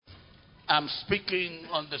I'm speaking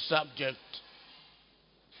on the subject,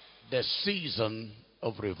 the season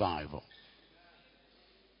of revival.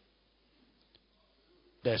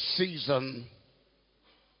 The season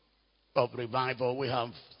of revival. We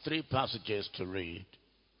have 3 passages to read,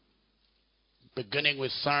 beginning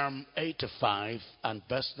with Psalm 85 and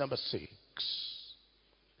verse number 6.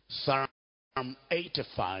 Psalm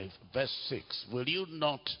 85, verse 6. Will you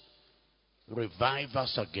not revive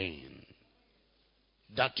us again,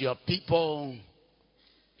 that your people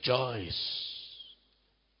rejoice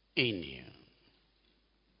in you?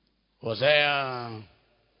 Hosea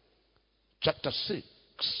chapter 6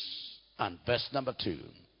 and verse number 2.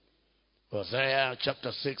 Hosea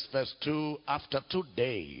chapter 6 verse 2. After 2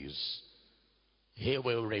 days he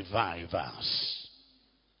will revive us.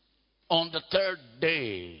 On the 3rd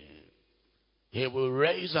day he will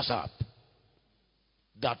raise us up,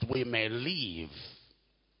 that we may live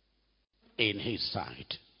in his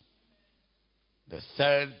sight. The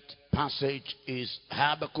 3rd passage is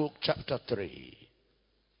Habakkuk chapter 3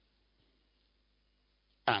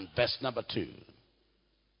 and verse number 2.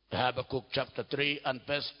 Habakkuk chapter 3 and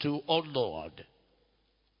verse 2. O Lord,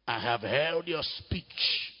 I have heard your speech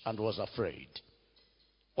and was afraid.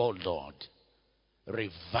 O Lord,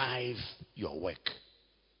 revive your work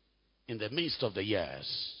in the midst of the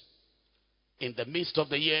years. In the midst of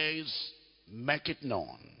the years, make it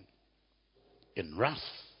known. In wrath,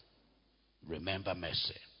 remember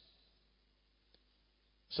mercy.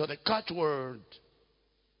 So the catchword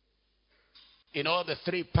in all the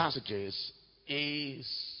 3 passages is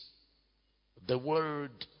the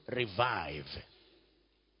word revive.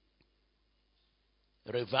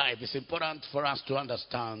 Revive. It's important for us to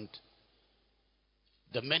understand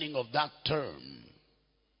the meaning of that term,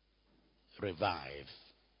 revive.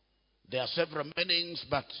 There are several meanings,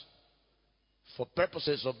 but for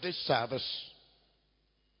purposes of this service,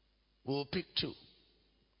 we will pick 2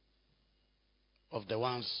 of the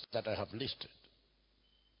ones that I have listed.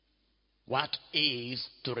 What is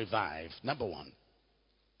to revive? Number 1,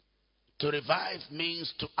 to revive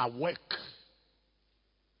means to awake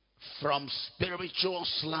from spiritual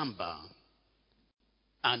slumber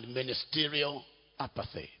and ministerial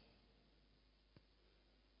apathy.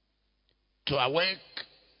 To awake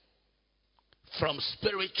from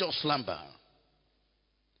spiritual slumber,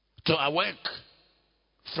 to awake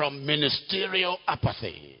from ministerial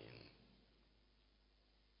apathy.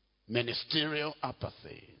 Ministerial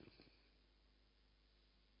apathy.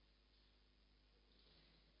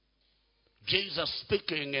 Jesus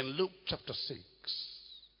speaking in Luke chapter 6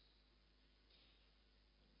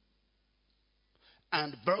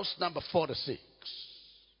 and verse number 46.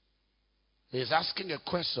 He's asking a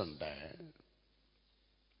question there.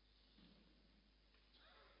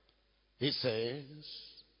 He says,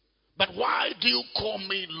 but why do you call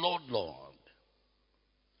me Lord, Lord,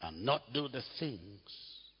 and not do the things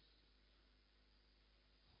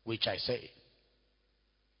which I say?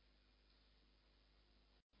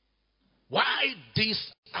 Why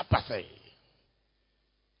this apathy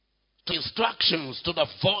to instructions, to the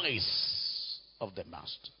voice of the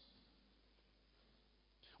Master?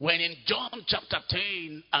 When in John chapter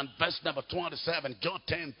 10 and verse number 27, John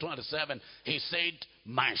 10, 27, he said,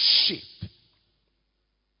 my sheep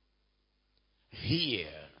hear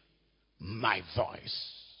my voice.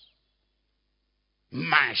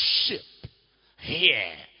 My sheep hear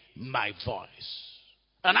my voice.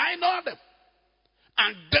 And I know them.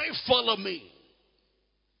 And they follow me.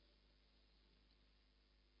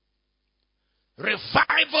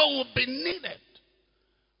 Revival will be needed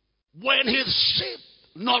when his sheep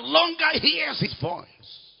no longer hears his voice.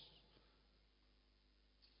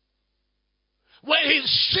 When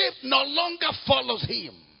his sheep no longer follows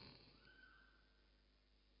him.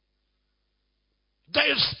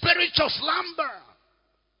 There is spiritual slumber.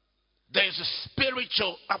 There is a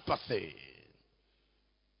spiritual apathy.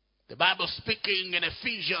 The Bible speaking in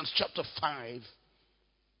Ephesians chapter 5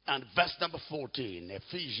 and verse number 14.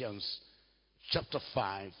 Ephesians chapter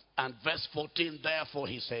 5 and verse 14. Therefore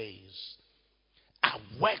he says,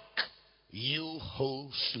 awake you who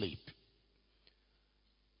sleep.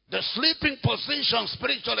 The sleeping position,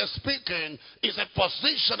 spiritually speaking, is a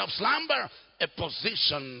position of slumber, a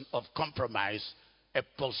position of compromise, a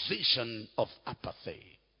position of apathy.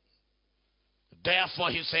 Therefore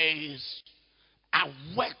he says,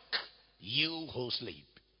 awake you who sleep.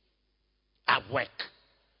 Awake.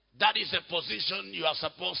 That is a position you are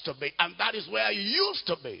supposed to be, and that is where you used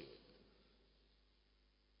to be.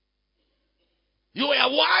 You were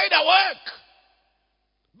wide awake,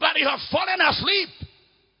 but you have fallen asleep.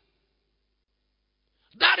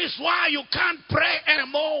 That is why you can't pray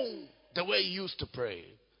anymore the way you used to pray.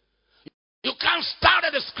 You can't study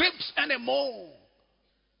the scripts anymore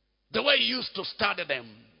the way you used to study them.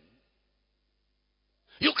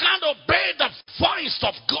 You can't obey the voice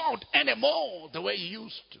of God anymore the way you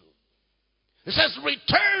used to. It says,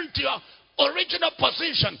 return to your original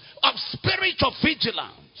position of spiritual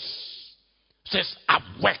vigilance. It says,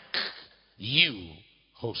 awake you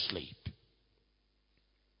who sleep.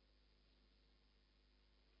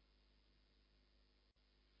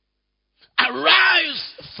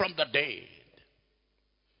 Arise from the dead,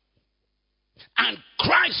 and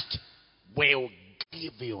Christ will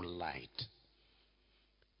give you light.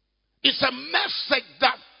 It's a message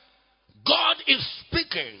that God is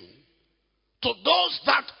speaking to those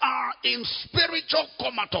that are in spiritual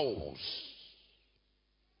comatose.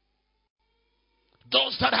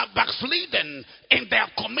 Those that have backslidden in their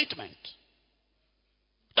commitment.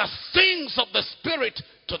 The things of the Spirit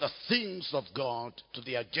to the things of God, to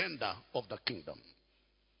the agenda of the kingdom.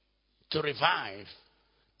 To revive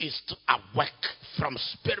is to awake from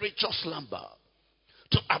spiritual slumber.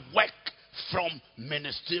 To awake from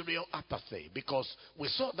ministerial apathy. Because we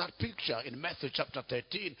saw that picture in Matthew chapter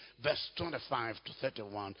 13, verse 25 to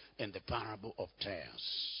 31 in the parable of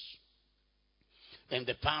tares. In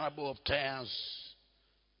the parable of tares,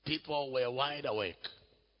 people were wide awake,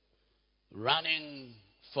 running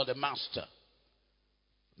for the master,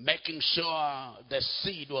 making sure the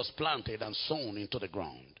seed was planted and sown into the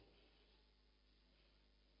ground.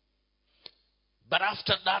 But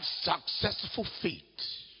after that successful feat,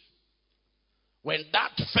 when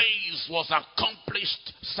that phase was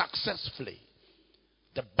accomplished successfully,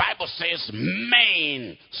 the Bible says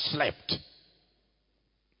men slept,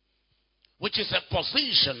 which is a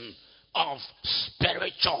position of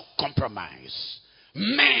spiritual compromise.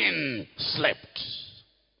 Men slept.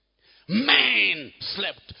 Men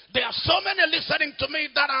slept. There are so many listening to me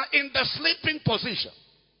that are in the sleeping position.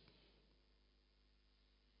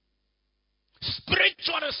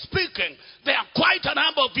 Spiritually speaking, there are quite a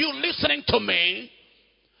number of you listening to me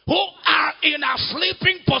who are in a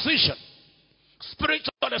sleeping position.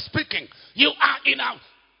 Spiritually speaking, you are in a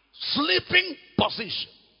sleeping position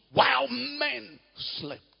while men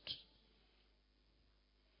slept.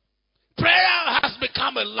 Prayer has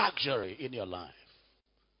become a luxury in your life.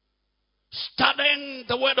 Studying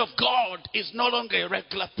the word of God is no longer a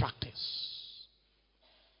regular practice.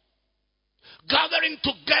 Gathering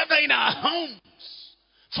together in our homes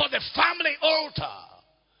for the family altar,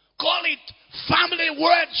 call it family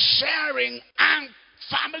word sharing and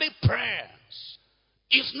family prayers,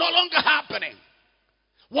 is no longer happening.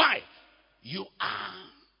 Why? You are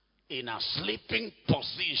in a sleeping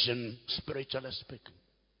position, spiritually speaking.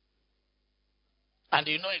 And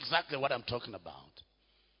you know exactly what I'm talking about.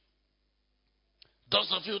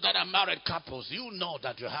 Those of you that are married couples, you know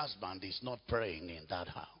that your husband is not praying in that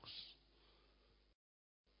house.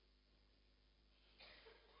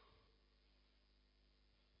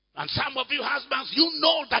 And some of you husbands, you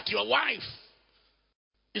know that your wife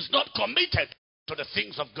is not committed to the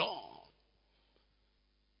things of God.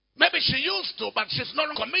 Maybe she used to, but she's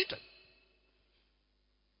not committed.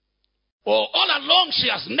 Or all along she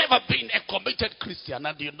has never been a committed Christian,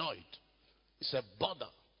 and you know it. It's a bother,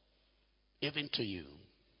 even to you.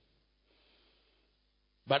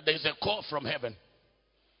 But there's a call from heaven.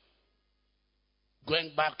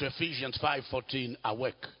 Going back to Ephesians 5:14,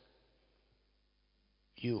 awake,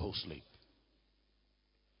 you who sleep.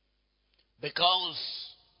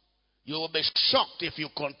 Because you will be shocked if you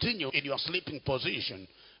continue in your sleeping position,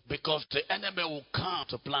 because the enemy will come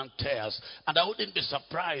to plant tares. And I wouldn't be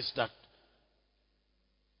surprised that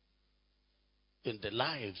in the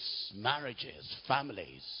lives, marriages,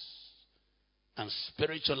 families, and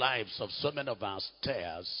spiritual lives of so many of us,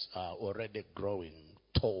 tares are already growing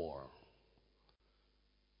tall.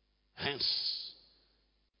 Hence,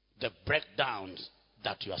 the breakdowns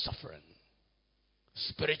that you are suffering.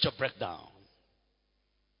 Spiritual breakdown.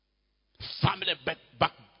 Family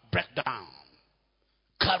breakdown.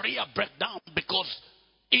 Career breakdown. Because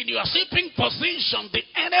in your sleeping position, the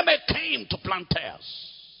enemy came to plant tares.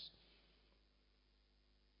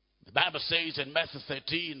 The Bible says in Matthew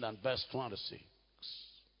 13 and verse 26.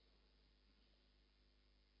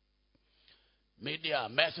 Media,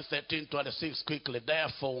 Matthew 13:26, quickly.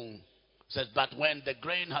 Therefore, says, but when the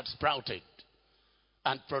grain had sprouted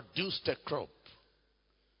and produced a crop,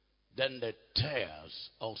 then the tares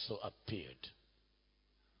also appeared.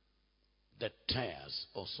 The tares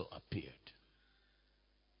also appeared.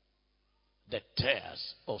 The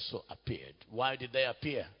tares also appeared. Why did they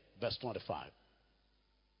appear? Verse 25.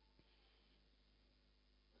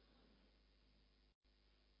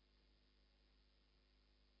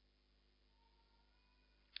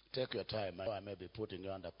 Take your time. I may be putting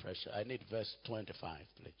you under pressure. I need verse 25,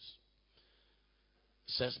 please.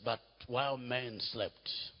 It says, but while men slept,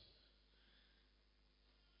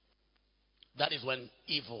 that is when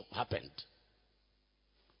evil happened.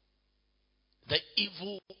 The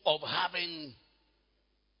evil of having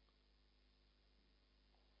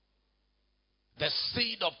the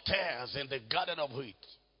seed of tares in the garden of wheat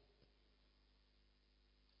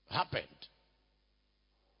happened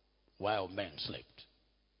while men slept.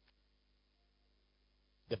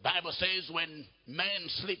 The Bible says when men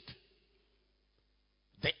sleep,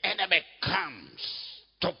 the enemy comes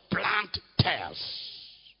to plant tares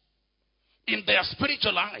in their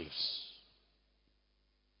spiritual lives,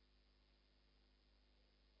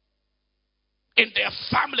 in their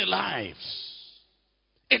family lives,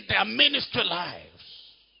 in their ministry lives.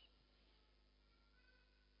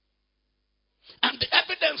 And the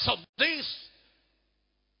evidence of this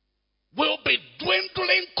will be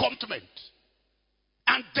dwindling commitment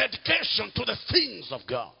and dedication to the things of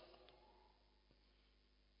God.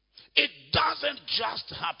 It doesn't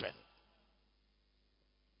just happen.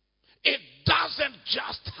 It doesn't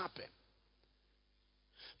just happen.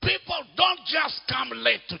 People don't just come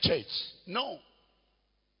late to church. No.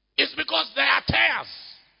 It's because there are tares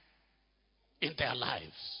in their lives.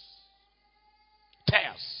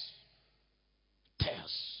 Tares.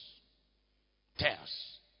 Tares. Tares.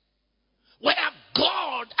 Where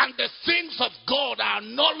God and the things of God are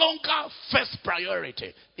no longer first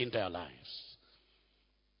priority in their lives.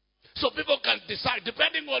 So people can decide,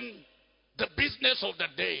 depending on the business of the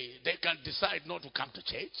day, they can decide not to come to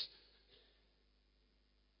church.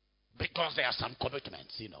 Because there are some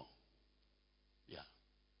commitments, you know. Yeah.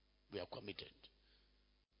 We are committed.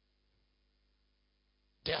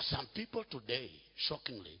 There are some people today,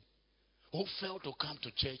 shockingly, who fail to come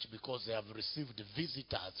to church because they have received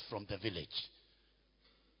visitors from the village.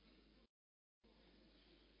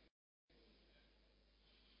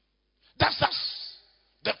 That's us.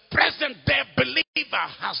 The present day believer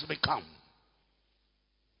has become.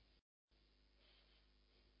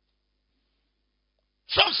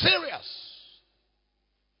 So serious.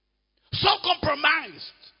 So compromised.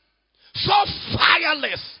 So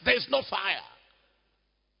fireless. There's no fire.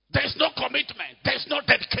 There's no commitment. There's no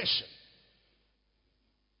dedication.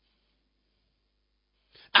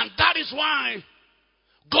 And that is why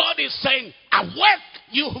God is saying, awake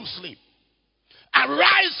you who sleep.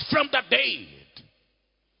 Arise from the dead.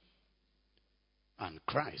 And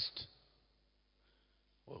Christ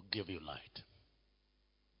will give you light.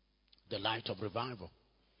 The light of revival.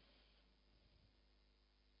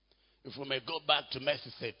 If we may go back to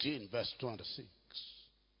Matthew 13, verse 26.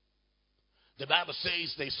 The Bible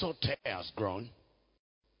says they saw tares growing.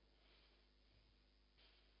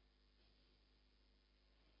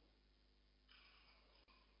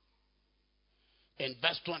 In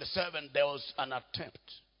verse 27, there was an attempt.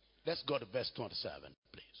 Let's go to verse 27,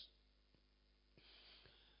 please.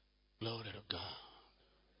 Glory to God.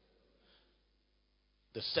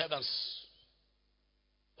 The servants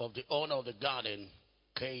of the owner of the garden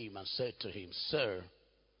came and said to him, Sir,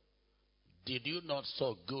 did you not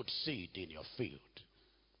sow good seed in your field?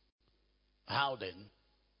 How then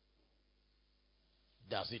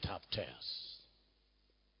does it have tares?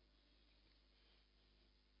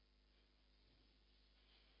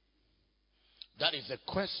 That is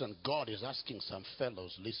a question God is asking some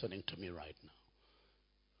fellows listening to me right now.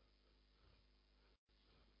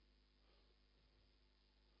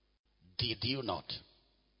 Did you not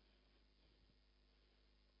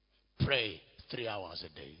pray 3 hours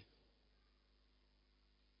a day?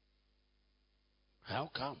 How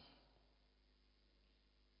come?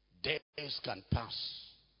 Days can pass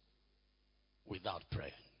without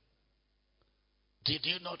praying. Did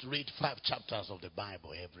you not read 5 chapters of the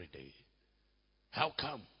Bible every day? How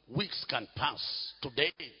come? Weeks can pass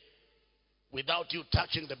today without you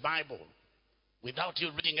touching the Bible, without you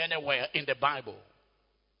reading anywhere in the Bible.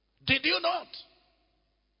 Did you not?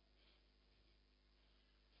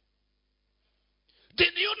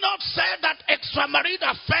 Did you not say that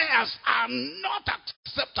extramarital affairs are not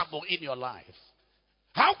acceptable in your life?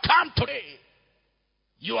 How come today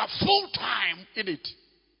you are full time in it?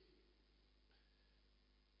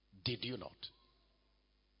 Did you not?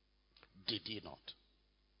 Did you not?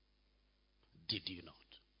 Did you not?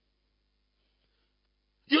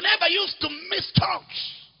 You never used to miss church.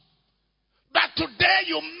 But today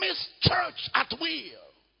you miss church at will.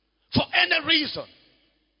 For any reason.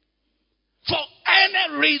 For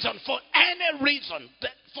any reason. For any reason.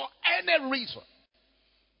 For any reason.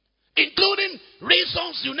 Including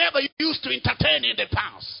reasons you never used to entertain in the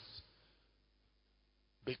past.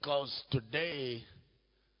 Because today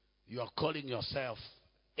You are calling yourself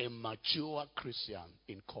a mature Christian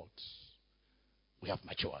in courts. We have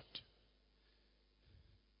matured.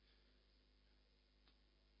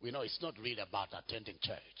 We know it's not really about attending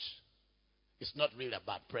church. It's not really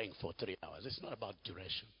about praying for 3 hours. It's not about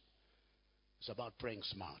duration. It's about praying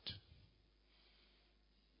smart.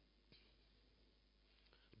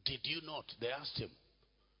 Did you not? They asked him.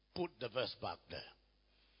 Put the verse back there.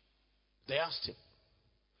 They asked him.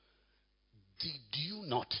 Did you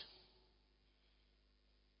not?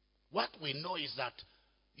 What we know is that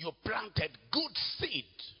you planted good seed.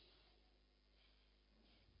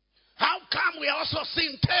 How come we are also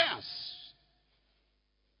seeing tares?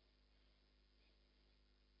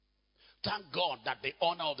 Thank God that the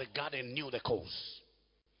owner of the garden knew the cause.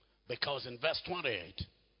 Because in verse 28,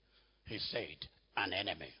 he said, an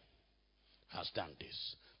enemy has done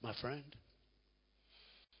this. My friend,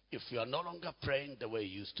 if you are no longer praying the way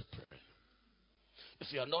you used to pray,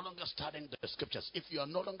 if you are no longer studying the scriptures, if you are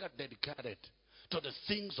no longer dedicated to the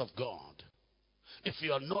things of God, if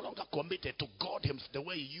you are no longer committed to God himself the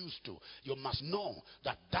way you used to, you must know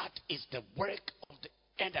that that is the work of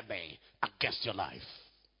the enemy against your life.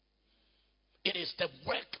 It is the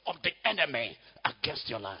work of the enemy against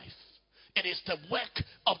your life. It is the work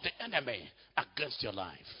of the enemy against your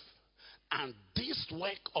life. And this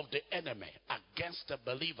work of the enemy against the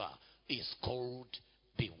believer is called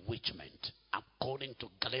bewitchment, according to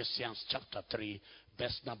Galatians chapter 3,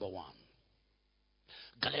 verse number 1.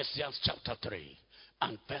 Galatians chapter 3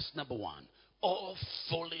 and verse number 1. O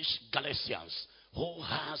foolish Galatians, who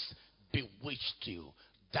has bewitched you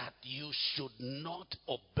that you should not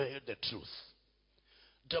obey the truth?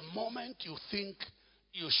 The moment you think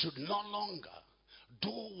you should no longer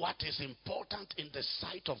do what is important in the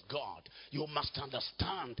sight of God, you must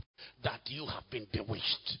understand that you have been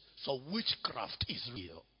bewitched. So witchcraft is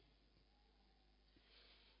real.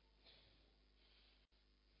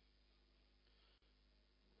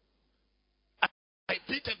 I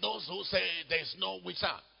pity those who say there is no witcher.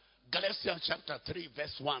 Galatians chapter 3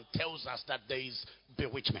 verse 1 tells us that there is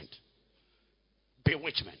bewitchment.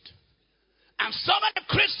 Bewitchment. And so many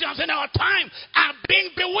Christians in our time are being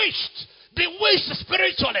bewitched. Bewitched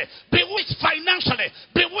spiritually, bewitched financially,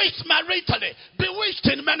 bewitched maritally, bewitched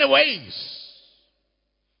in many ways.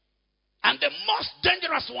 And the most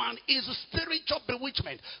dangerous one is spiritual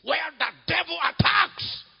bewitchment, where the devil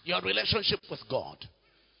attacks your relationship with God.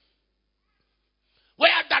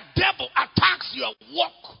 Where the devil attacks your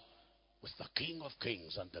walk with the King of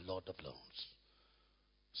Kings and the Lord of Lords.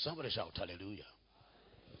 Somebody shout hallelujah.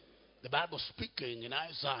 The Bible speaking in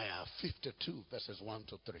Isaiah 52 verses 1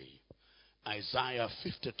 to 3. Isaiah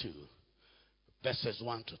 52 verses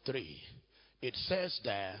 1 to 3. It says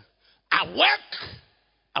there, awake,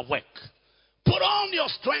 awake. Put on your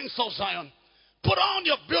strength, O Zion. Put on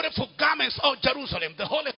your beautiful garments, O Jerusalem, the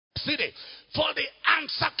holy city. For the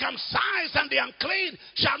uncircumcised and the unclean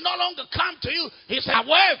shall no longer come to you. He said,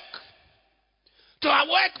 awake. To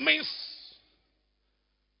awake means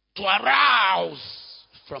to arouse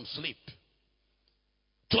from sleep.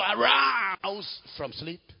 To arouse from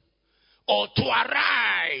sleep. Or to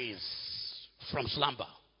arise from slumber.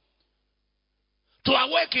 To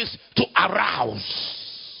awake is to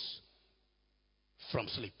arouse from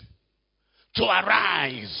sleep. To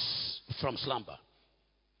arise from slumber.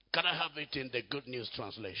 Can I have it in the Good News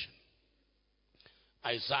Translation?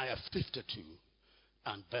 Isaiah 52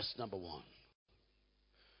 and verse number 1.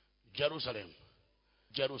 Jerusalem,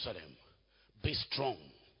 Jerusalem, be strong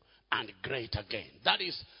and great again. That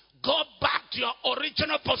is, go back to your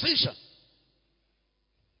original position.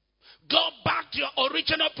 Go back to your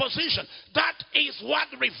original position. That is what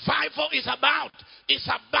revival is about. It's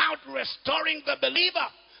about restoring the believer,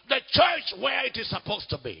 the church where it is supposed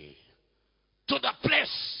to be, to the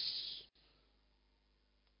place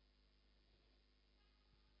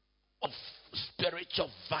of spiritual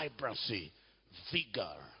vibrancy,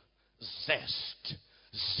 vigor, zest,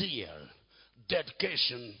 zeal,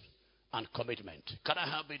 dedication, and commitment. Can I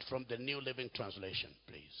have it from the New Living Translation,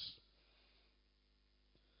 please?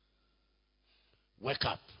 Wake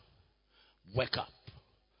up,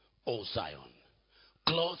 O Zion.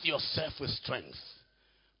 Clothe yourself with strength.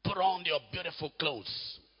 Put on your beautiful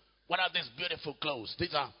clothes. What are these beautiful clothes?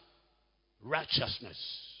 These are righteousness,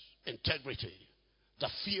 integrity, the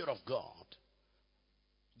fear of God,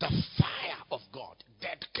 the fire of God,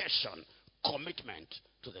 dedication, commitment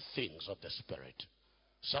to the things of the Spirit.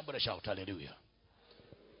 Somebody shout hallelujah.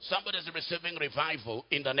 Somebody is receiving revival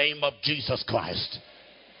in the name of Jesus Christ.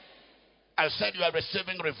 I said you are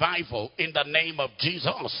receiving revival in the name of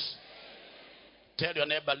Jesus. Tell your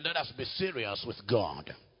neighbor, let us be serious with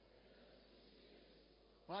God.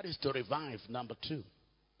 What is to revive? Number two.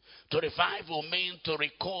 To revive will mean to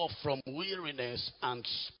recover from weariness and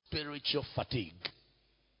spiritual fatigue.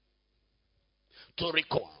 To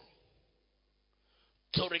recover.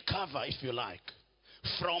 To recover, if you like,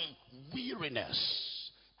 from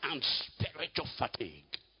weariness and spiritual fatigue.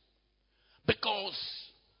 Because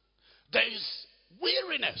there is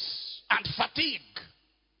weariness and fatigue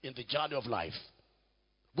in the journey of life.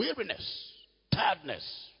 Weariness,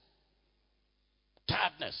 tiredness.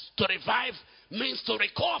 Tiredness. To revive means to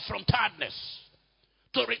recover from tiredness.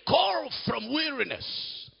 To recover from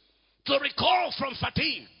weariness. To recover from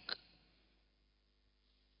fatigue.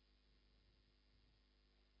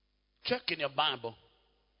 Check in your Bible.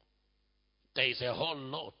 There is a whole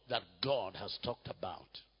lot that God has talked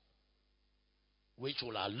about, which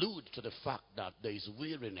will allude to the fact that there is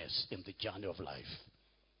weariness in the journey of life.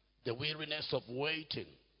 The weariness of waiting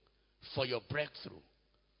for your breakthrough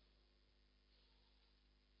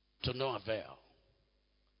to no avail.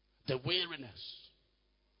 The weariness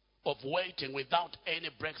of waiting without any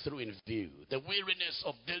breakthrough in view. The weariness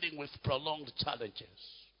of dealing with prolonged challenges.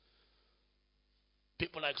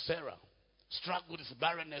 People like Sarah struggled with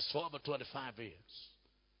barrenness for over 25 years.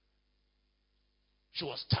 She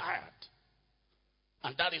was tired.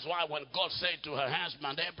 And that is why when God said to her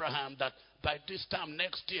husband Abraham that by this time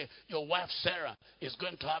next year your wife Sarah is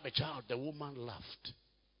going to have a child, the woman laughed.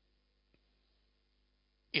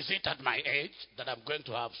 Is it at my age that I'm going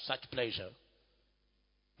to have such pleasure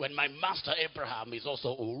when my master Abraham is also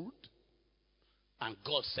old? And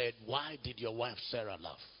God said, why did your wife Sarah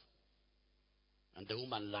laugh? And the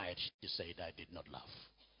woman lied. She said, I did not laugh.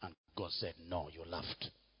 And God said, no, you laughed.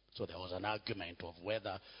 So there was an argument of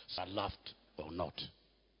whether Sarah laughed or not.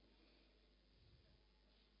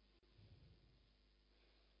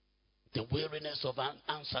 The weariness of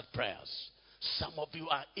unanswered prayers. Some of you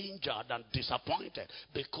are injured and disappointed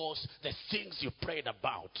because the things you prayed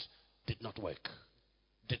about did not work,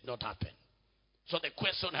 did not happen. So the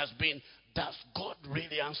question has been, does God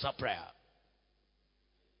really answer prayer?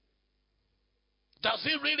 Does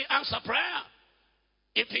he really answer prayer?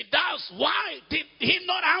 If he does, why did he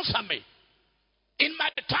not answer me? In my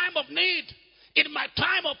time of need, in my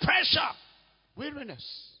time of pressure. Weariness.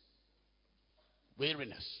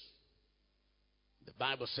 Weariness. The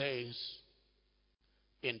Bible says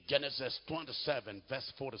in Genesis 27,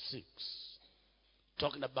 verse 46,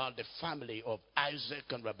 talking about the family of Isaac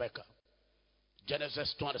and Rebekah.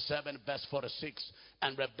 Genesis 27, verse 46,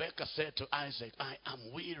 and Rebekah said to Isaac, I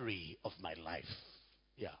am weary of my life.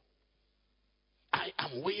 Yeah. I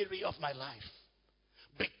am weary of my life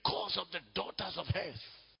because of the daughters of Heth.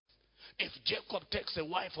 If Jacob takes a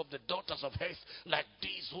wife of the daughters of Heth, like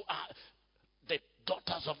these who are the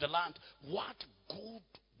daughters of the land, what good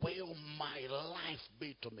will my life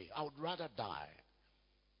be to me? I would rather die.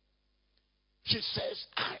 She says,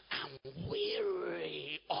 I am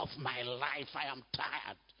weary of my life. I am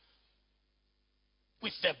tired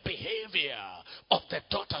with the behavior of the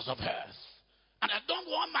daughters of Heth. And I don't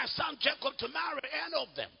want my son Jacob to marry any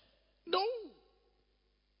of them. No.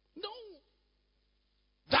 No.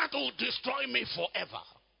 That will destroy me forever.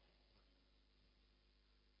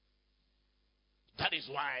 That is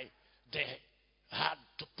why they had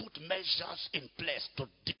to put measures in place to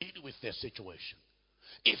deal with their situation.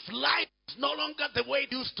 If life is no longer the way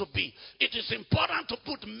it used to be, it is important to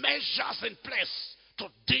put measures in place to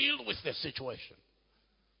deal with the situation.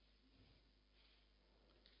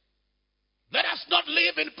 Let us not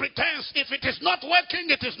live in pretense. If it is not working,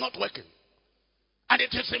 it is not working. And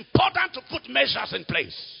it is important to put measures in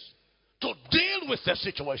place to deal with the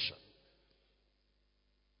situation.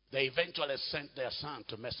 They eventually sent their son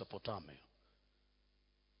to Mesopotamia,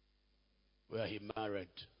 where he married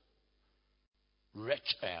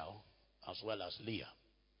Rachel as well as Leah.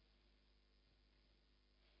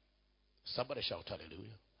 Somebody shout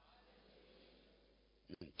hallelujah.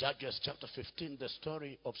 In Judges chapter 15, the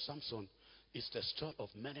story of Samson is the story of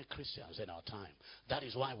many Christians in our time. That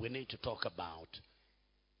is why we need to talk about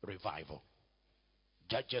revival.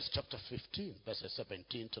 Judges chapter 15, verses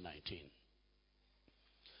 17 to 19.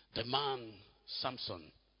 The man,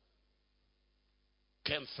 Samson,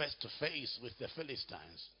 came face to face with the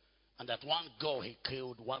Philistines. And at one go, he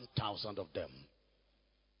killed 1,000 of them.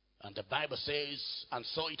 And the Bible says, and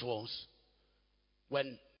so it was,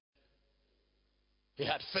 when he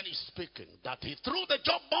had finished speaking, that he threw the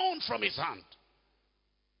jawbone from his hand.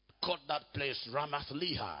 Called that place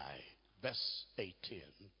Ramath-Lehi, verse 18.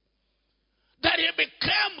 That he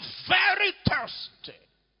became very thirsty.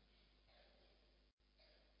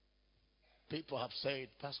 People have said,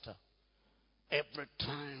 Pastor, every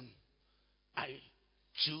time I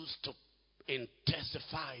choose to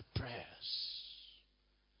intensify prayers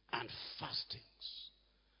and fastings.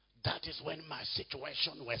 That is when my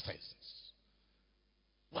situation worsens.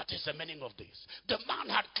 What is the meaning of this? The man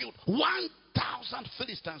had killed 1,000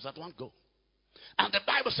 Philistines at one go. And the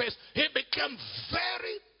Bible says he became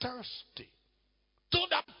very thirsty to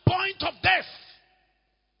the point of death.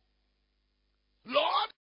 Lord,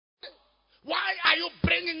 why are you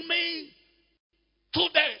bringing me to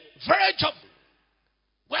the verge of...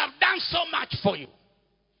 We have done so much for you.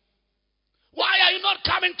 Why are you not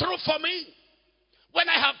coming through for me? When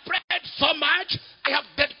I have prayed so much, I have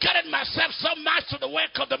dedicated myself so much to the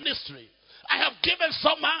work of the ministry. I have given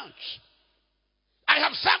so much. I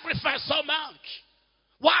have sacrificed so much.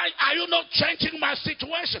 Why are you not changing my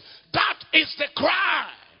situation? That is the cry.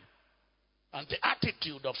 And the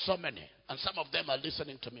attitude of so many. And some of them are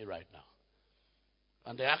listening to me right now.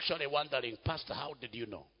 And they're actually wondering, Pastor, how did you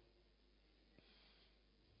know?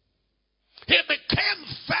 He became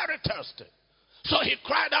very thirsty. So he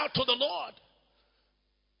cried out to the Lord.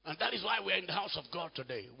 And that is why we're in the house of God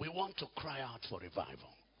today. We want to cry out for revival.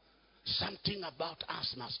 Something about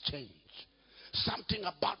us must change. Something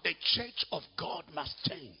about the church of God must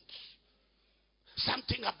change.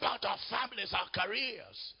 Something about our families, our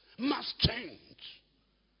careers must change.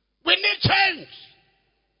 We need change.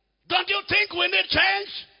 Don't you think we need change?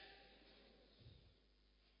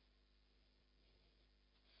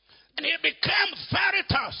 And he became very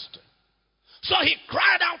thirsty. So he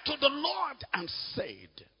cried out to the Lord and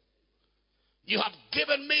said, you have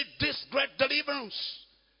given me this great deliverance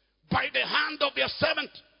by the hand of your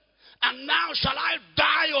servant. And now shall I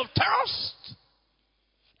die of thirst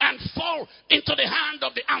and fall into the hand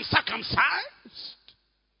of the uncircumcised?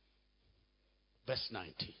 Verse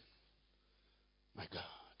 19. My God.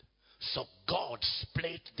 So God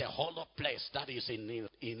split the hollow place that is in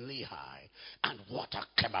Lehi, and water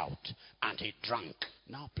came out, and he drank.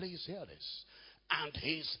 Now please hear this. And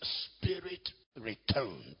his spirit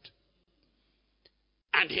returned.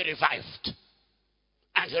 And he revived.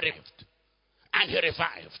 And he revived. And he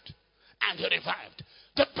revived. And he revived.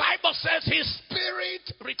 The Bible says his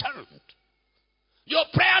spirit returned. Your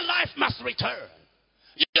prayer life must return.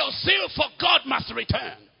 Your zeal for God must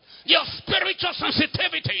return. Your spiritual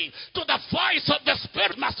sensitivity to the voice of the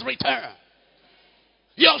Spirit must return.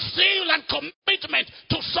 Your zeal and commitment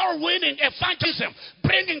to soul winning, evangelism,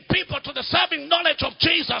 bringing people to the saving knowledge of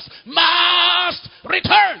Jesus must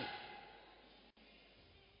return.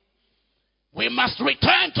 We must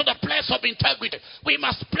return to the place of integrity. We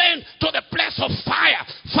must plan to the place of fire.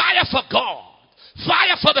 Fire for God.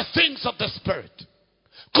 Fire for the things of the Spirit.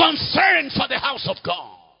 Concern for the house of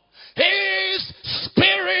God. His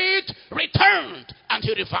spirit returned and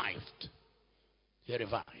he revived. He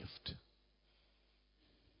revived.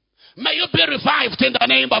 May you be revived in the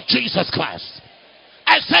name of Jesus Christ.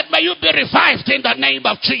 I said, may you be revived in the name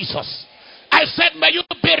of Jesus. I said, may you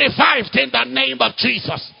be revived in the name of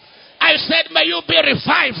Jesus. I said, may you be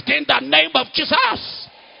revived in the name of Jesus.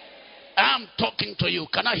 I'm talking to you.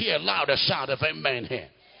 Can I hear a louder shout of amen here?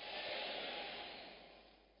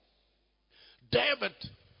 David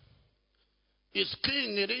is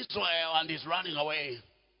king in Israel and is running away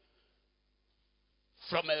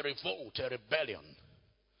from a revolt, a rebellion,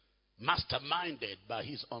 masterminded by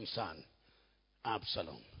his own son,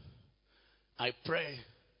 Absalom. I pray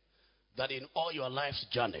that in all your life's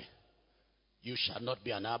journey, you shall not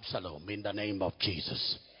be an Absalom in the name of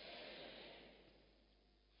Jesus.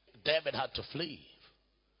 David had to flee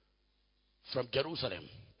from Jerusalem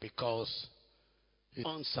because his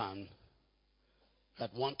own son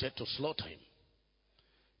had wanted to slaughter him.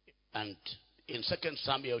 And in 2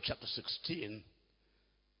 Samuel chapter 16,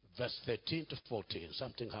 verse 13 to 14,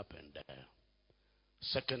 something happened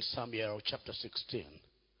there. 2 Samuel chapter 16,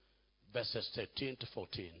 verses 13 to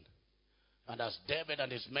 14. And as David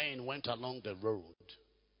and his men went along the road,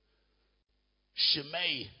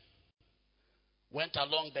 Shimei went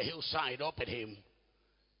along the hillside up at him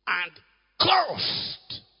and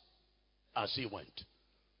cursed as he went.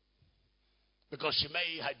 Because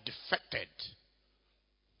Shimei had defected.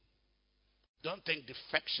 Don't think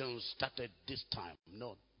defections started this time.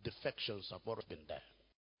 No, defections have always been there.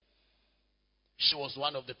 She was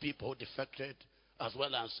one of the people who defected, as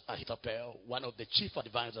well as Ahithophel, one of the chief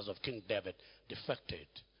advisors of King David, defected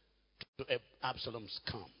to Absalom's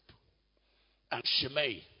camp. And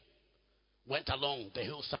Shimei went along the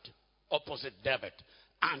hillside opposite David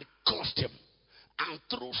and cursed him and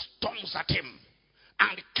threw stones at him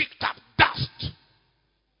and kicked up dust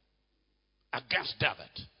against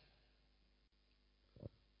David.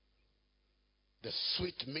 The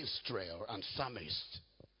sweet minstrel and psalmist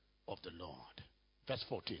of the Lord. Verse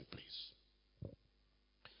 14, please.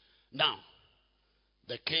 Now,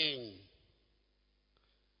 the king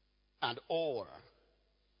and all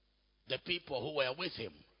the people who were with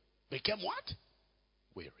him became what?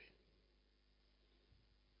 Weary.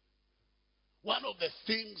 One of the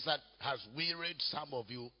things that has wearied some of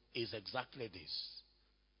you is exactly this.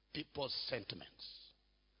 People's sentiments.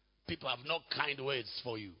 People have no kind words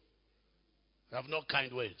for you. They have no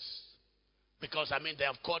kind words. Because, they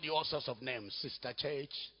have called you all sorts of names. Sister Church.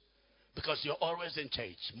 Because you're always in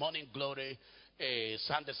church. Morning glory,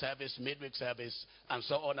 Sunday service, midweek service, and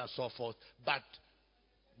so on and so forth. But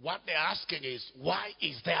what they're asking is, why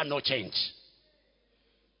is there no change?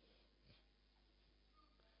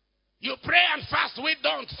 You pray and fast, we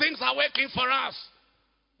don't. Things are working for us.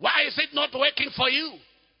 Why is it not working for you?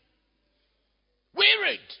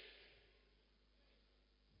 Wearied.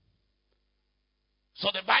 So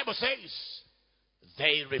the Bible says,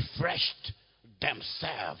 they refreshed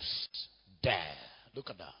themselves there. Look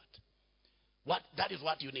at that. That is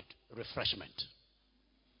what you need. Refreshment.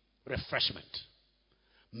 Refreshment.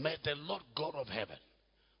 May the Lord God of heaven,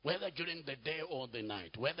 whether during the day or the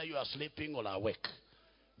night, whether you are sleeping or awake,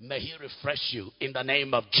 may he refresh you in the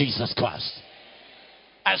name of Jesus Christ.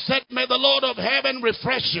 I said, may the Lord of heaven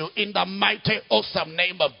refresh you in the mighty, awesome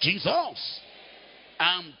name of Jesus.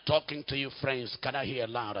 I'm talking to you, friends. Can I hear a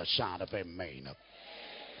louder shout of amen?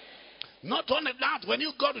 Not only that, when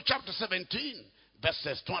you go to chapter 17,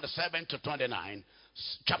 verses 27 to 29,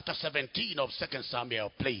 chapter 17 of 2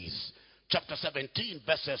 Samuel, please. Chapter 17,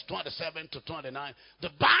 verses 27 to 29. The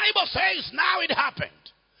Bible says, now it happened,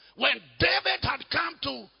 when David had come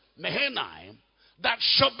to Mahanaim, that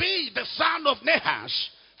Shobi, the son of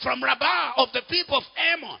Nahash, from Rabbah of the people of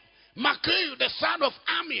Ammon, Machir, the son of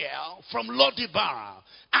Amiel, from Lodebar,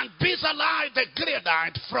 and Bezalai the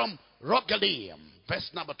Gileadite from Rogelim. Verse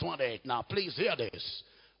number 28. Now, please hear this.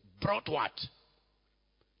 Brought what?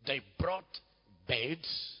 They brought beds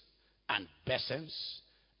and basins,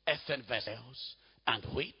 earthen vessels, and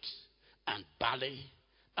wheat, and barley,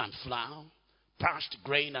 and flour, parched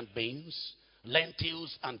grain and beans,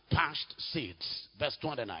 lentils and parched seeds. Verse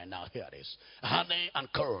 29. Now, here it is. Honey and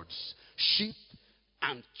curds, sheep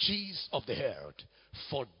and cheese of the herd,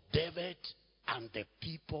 for David and the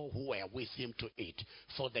people who were with him to eat.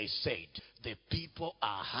 For they said, the people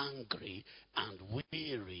are hungry and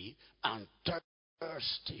weary and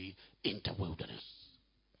thirsty in the wilderness.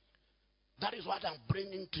 That is what I'm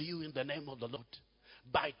bringing to you in the name of the Lord.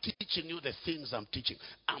 By teaching you the things I'm teaching,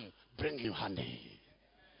 I'm bringing you honey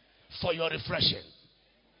for your refreshing.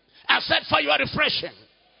 I said for your refreshing.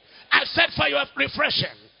 I said for your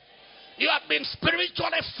refreshing. You have been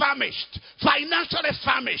spiritually famished, financially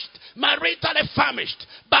famished, maritally famished.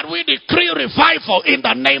 But we decree revival in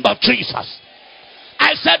the name of Jesus.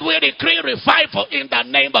 I said we decree revival in the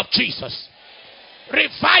name of Jesus.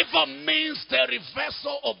 Revival means the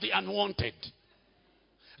reversal of the unwanted.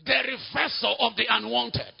 The reversal of the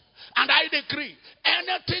unwanted. And I decree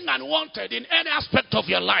anything unwanted in any aspect of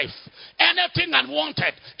your life, anything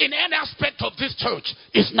unwanted in any aspect of this church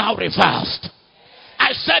is now reversed.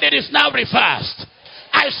 I said it is now reversed.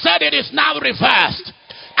 I said it is now reversed.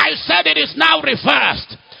 I said it is now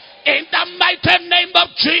reversed. In the mighty name of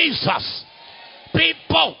Jesus.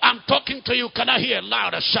 People, I'm talking to you. Can I hear a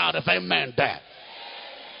louder shout of amen there?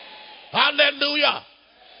 Hallelujah.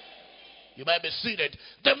 You may be seated.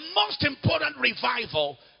 The most important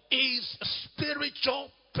revival is spiritual,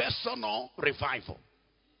 personal revival.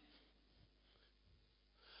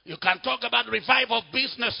 You can talk about revival of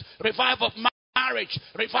business, revival of marriage,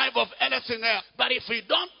 revival of anything else. But if we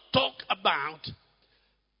don't talk about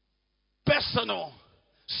personal,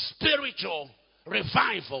 spiritual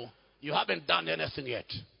revival, you haven't done anything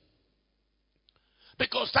yet.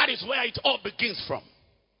 Because that is where it all begins from.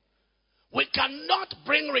 We cannot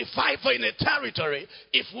bring revival in a territory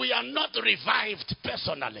if we are not revived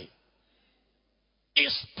personally.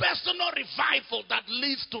 It's personal revival that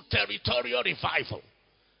leads to territorial revival.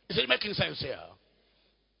 Is it making sense here?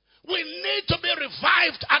 We need to be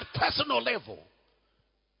revived at personal level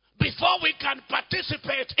before we can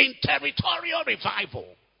participate in territorial revival.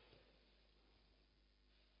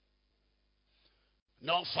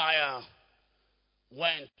 No fire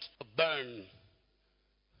went to burn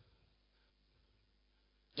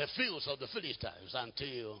the fields of the Philistines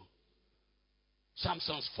until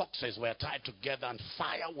Samson's foxes were tied together and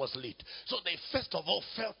fire was lit. So they first of all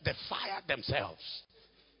felt the fire themselves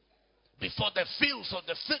before the fields of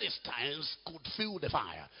the Philistines could feel the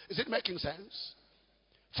fire. Is it making sense?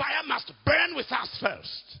 Fire must burn with us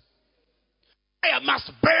first. Fire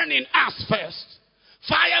must burn in us first.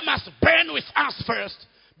 Fire must burn with us first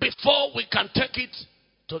before we can take it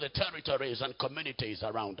to the territories and communities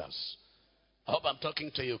around us. I hope I'm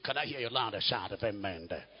talking to you. Can I hear you loud? A shout of amen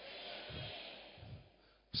there.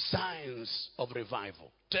 Signs of revival.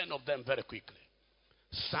 10 of them very quickly.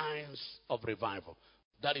 Signs of revival.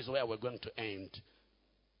 That is where we're going to end.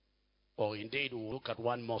 Or indeed, we'll look at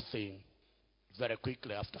one more thing very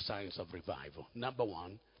quickly after signs of revival. Number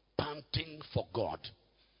 1, panting for God.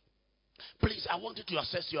 Please, I want you to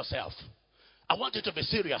assess yourself. I want you to be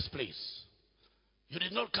serious, please. You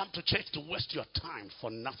did not come to church to waste your time for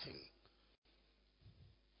nothing.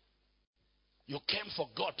 You came for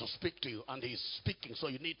God to speak to you, and He's speaking, so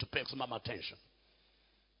you need to pay some attention.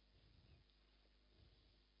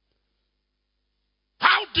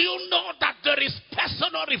 How do you know that there is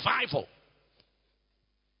personal revival?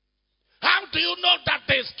 How do you know that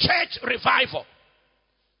there is church revival?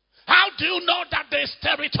 How do you know that there is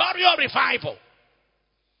territorial revival?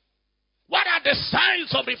 What are the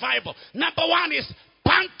signs of revival? Number 1 is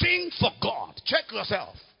panting for God. Check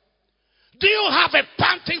yourself. Do you have a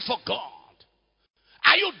panting for God?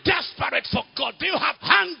 Are you desperate for God? Do you have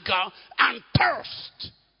hunger and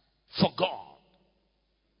thirst for God?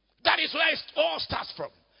 That is where it all starts from.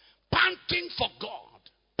 Panting for God.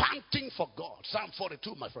 Panting for God. Psalm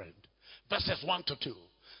 42, my friend. Verses 1 to 2.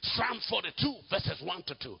 Psalm 42, verses 1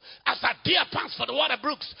 to 2. As a deer pants for the water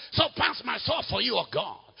brooks, so pants my soul for you, O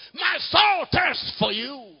God. My soul thirsts for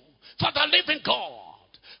you, for the living God.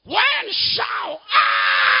 When shall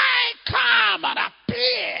I come and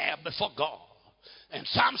appear before God? In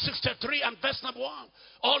Psalm 63 and verse number 1.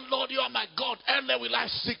 Oh Lord, you are my God. Early will I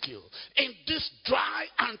seek you. In this dry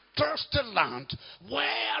and thirsty land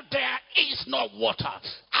where there is no water.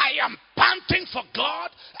 I am panting for God.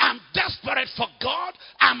 I'm desperate for God.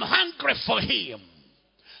 I'm hungry for Him.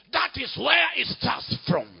 That is where it starts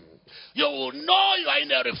from. You will know you are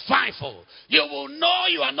in a revival. You will know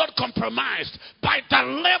you are not compromised by the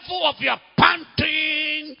level of your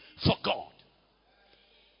panting for God.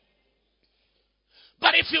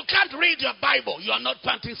 But if you can't read your Bible, you are not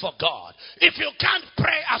panting for God. If you can't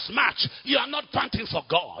pray as much, you are not panting for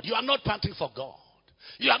God. You are not panting for God.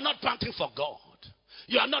 You are not panting for God.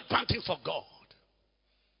 You are not panting for God.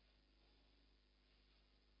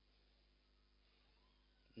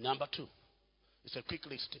 Number 2. It's a quick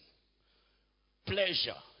listing.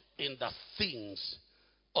 Pleasure in the things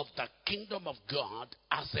of the kingdom of God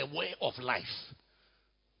as a way of life.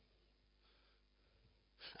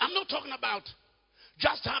 I'm not talking about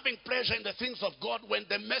just having pleasure in the things of God when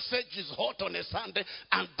the message is hot on a Sunday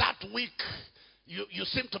and that week you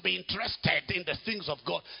seem to be interested in the things of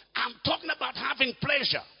God. I'm talking about having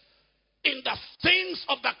pleasure in the things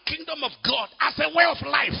of the kingdom of God as a way of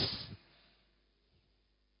life.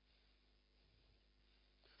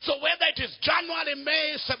 So whether it is January,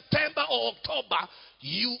 May, September, or October,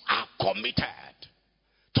 you are committed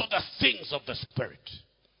to the things of the Spirit.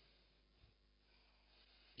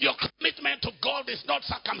 Your commitment to God is not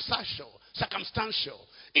circumstantial.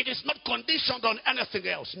 It is not conditioned on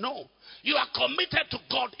anything else. No. You are committed to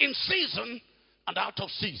God in season and out of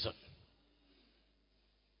season.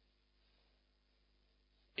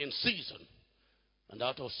 In season and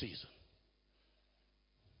out of season.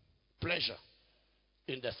 Pleasure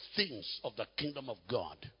in the things of the kingdom of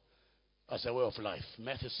God as a way of life.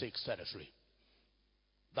 Matthew 6:33.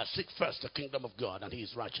 But seek first the kingdom of God and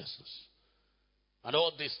His righteousness. And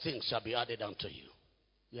all these things shall be added unto you.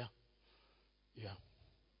 Yeah. Yeah.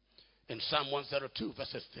 In Psalm 102,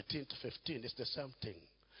 verses 13 to 15, it's the same thing.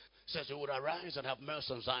 It says, you would arise and have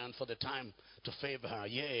mercy on Zion for the time to favor her.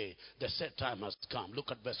 Yea, the set time has come.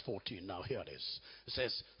 Look at verse 14 now. Here it is. It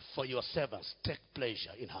says, for your servants take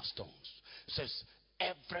pleasure in her stones. It says,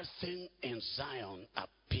 everything in Zion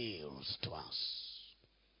appeals to us.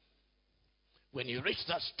 When you reach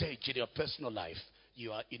that stage in your personal life,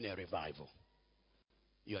 you are in a revival.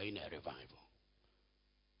 You are in a revival.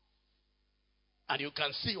 And you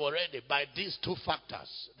can see already by these two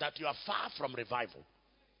factors that you are far from revival.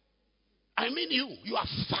 I mean you are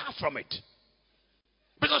far from it.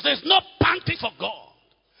 Because there's no panting for God.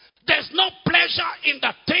 There's no pleasure in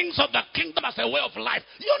the things of the kingdom as a way of life.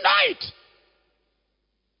 You know it.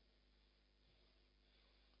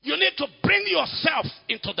 You need to bring yourself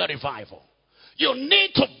into the revival. You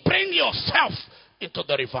need to bring yourself into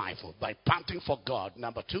the revival by panting for God.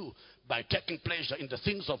 Number 2, by taking pleasure in the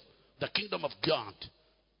things of the kingdom of God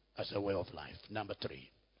as a way of life. Number 3,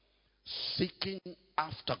 seeking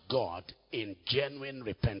after God in genuine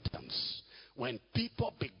repentance. When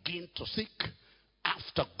people begin to seek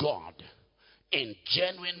after God in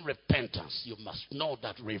genuine repentance, you must know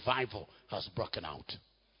that revival has broken out.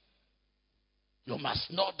 You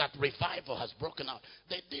must know that revival has broken out.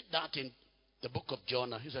 They did that in The book of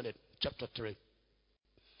Jonah, isn't it? Chapter 3,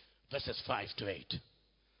 verses 5 to 8.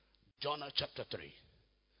 Jonah chapter 3,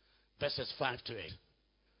 verses 5 to 8.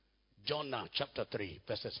 Jonah chapter 3,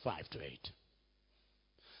 verses 5 to 8.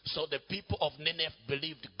 So the people of Nineveh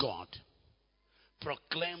believed God,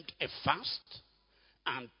 proclaimed a fast,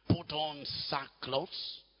 and put on sackcloth,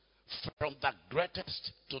 from the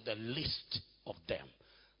greatest to the least of them.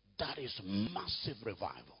 That is massive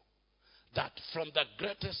revival. That from the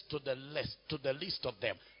greatest to the least of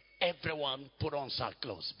them, everyone put on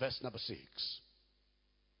sackcloth. Verse number 6.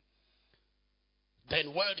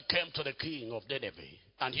 Then word came to the king of Nineveh,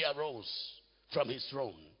 and he arose from his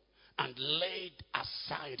throne and laid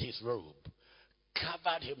aside his robe,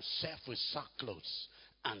 covered himself with sackcloth,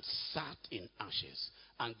 and sat in ashes.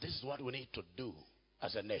 And this is what we need to do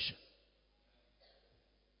as a nation.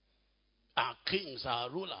 Our kings, our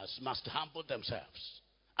rulers must humble themselves.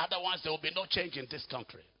 Otherwise, there will be no change in this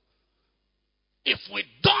country. If we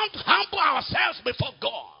don't humble ourselves before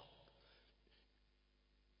God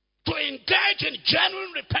to engage in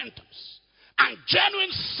genuine repentance and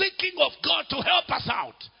genuine seeking of God to help us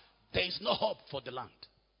out, there is no hope for the land.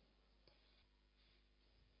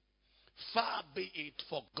 Far be it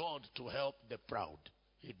for God to help the proud.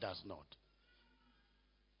 He does not.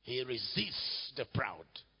 He resists the proud.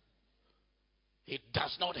 He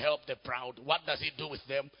does not help the proud. What does he do with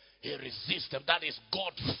them? He resists them. That is,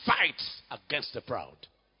 God fights against the proud.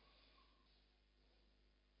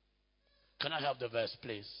 Can I have the verse,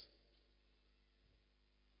 please?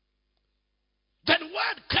 Then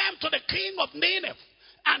word came to the king of Nineveh,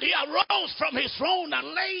 and he arose from his throne and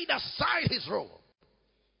laid aside his robe,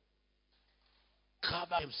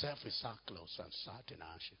 covered himself with sackcloth, and sat in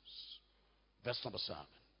ashes. Verse number 7.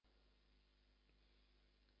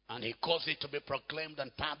 And he caused it to be proclaimed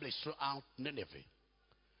and published throughout Nineveh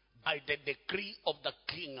by the decree of the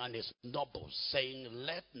king and his nobles, saying,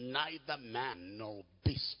 let neither man nor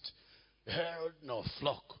beast, herd nor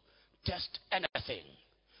flock, taste anything.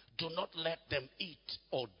 Do not let them eat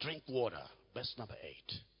or drink water. Verse number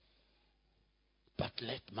 8. But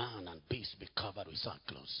let man and beast be covered with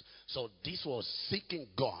sackcloth. So this was seeking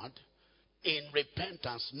God in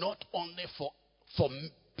repentance, not only for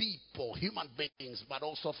people, human beings, but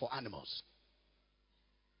also for animals.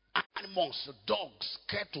 Animals, dogs,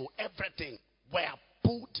 cattle, everything were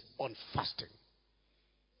put on fasting.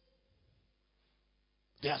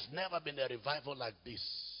 There has never been a revival like this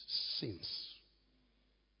since.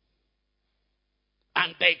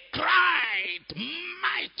 And they cried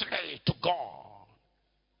mightily to God.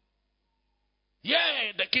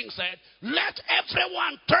 Yea, the king said, let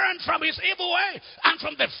everyone turn from his evil way and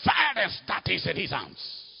from the violence that is in his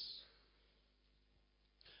hands.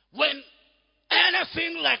 When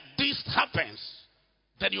anything like this happens,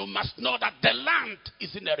 then you must know that the land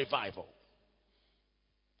is in a revival.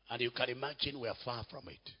 And you can imagine we are far from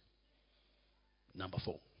it. Number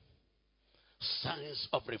 4. Signs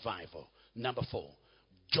of revival. Number 4.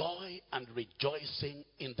 Joy and rejoicing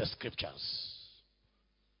in the scriptures.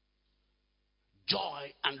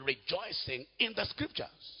 Joy and rejoicing in the scriptures.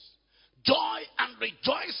 Joy and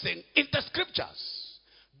rejoicing in the scriptures.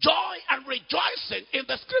 Joy and rejoicing in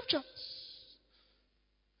the scriptures.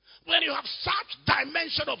 When you have such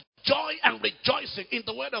dimension of joy and rejoicing in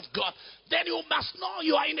the word of God, then you must know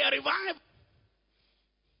you are in a revival.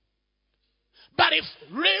 But if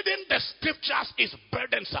reading the scriptures is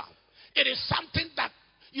burdensome, it is something that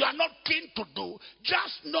you are not keen to do,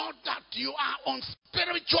 just know that you are on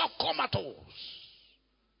spiritual comatose.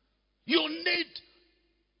 You need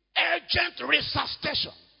urgent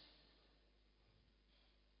resuscitation.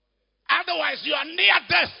 Otherwise, you are near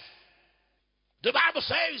death. The Bible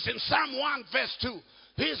says in Psalm 1 verse 2,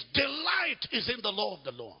 his delight is in the law of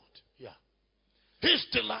the Lord. Yeah. His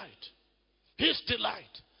delight. His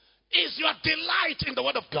delight. Is your delight in the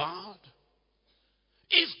word of God?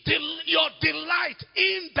 Is your delight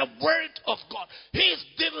in the word of God? His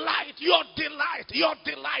delight, your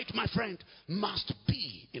delight, my friend, must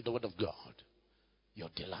be in the word of God. Your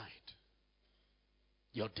delight.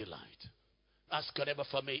 Your delight. Ask your neighbor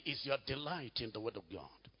for me, is your delight in the word of God?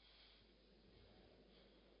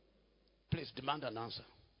 Please demand an answer.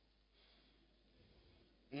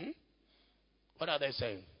 What are they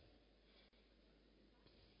saying?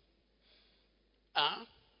 Huh?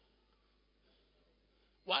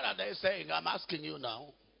 What are they saying? I'm asking you now.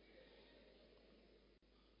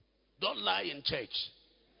 Don't lie in church.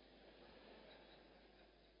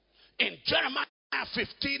 In Jeremiah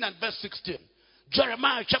 15 and verse 16.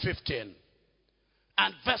 Jeremiah chapter 15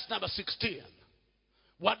 and verse number 16.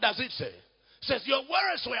 What does it say? It says, your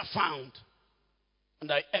words were found,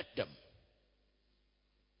 and I ate them.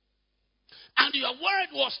 And your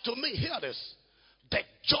word was to me, hear this, the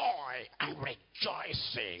joy and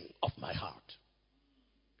rejoicing of my heart.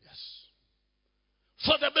 Yes.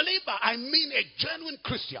 For the believer, I mean a genuine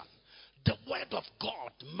Christian, the word of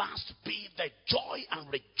God must be the joy and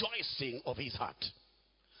rejoicing of his heart.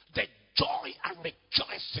 The joy and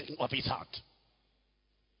rejoicing of his heart.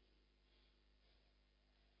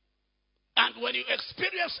 And when you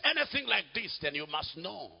experience anything like this, then you must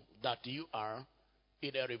know that you are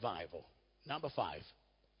in a revival. Number 5.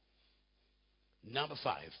 Number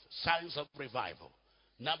 5. Signs of revival.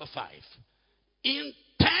 Number 5.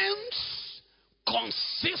 Intense,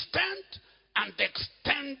 consistent, and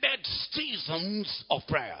extended seasons of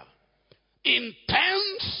prayer.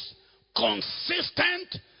 Intense,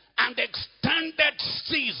 consistent, and extended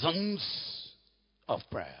seasons of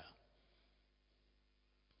prayer.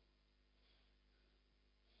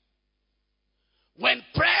 When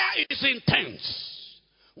prayer is intense,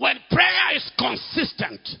 when prayer is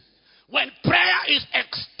consistent, when prayer is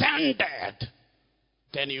extended,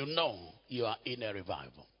 then you know you are in a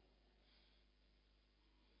revival.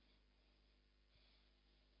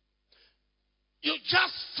 You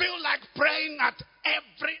just feel like praying at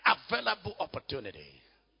every available opportunity.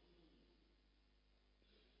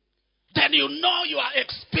 Then you know you are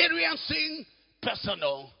experiencing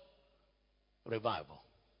personal revival.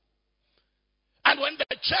 And when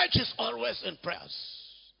the church is always in prayers,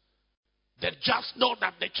 then just know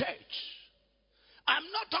that the church. I'm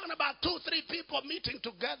not talking about 2, 3 people meeting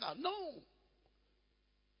together. No.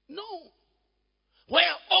 No.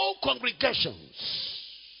 Where all congregations,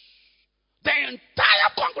 the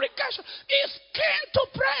entire congregation is keen to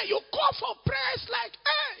pray. You call for prayer. It's like,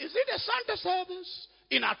 hey, is it a Sunday service?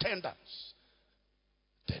 In attendance.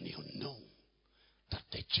 Then you know that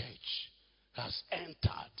the church has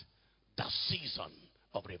entered the season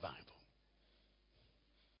of revival.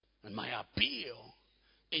 And my appeal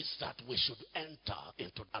is that we should enter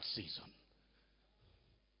into that season.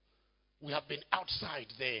 We have been outside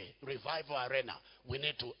the revival arena. We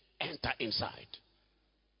need to enter inside.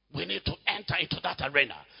 We need to enter into that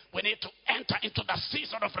arena. We need to enter into the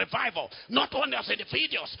season of revival. Not only as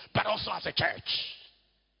individuals, but also as a church.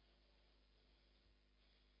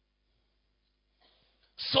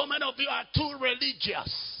 So many of you are too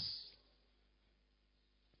religious.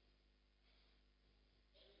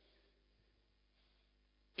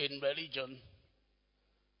 In religion,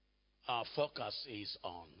 our focus is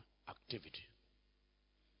on activity.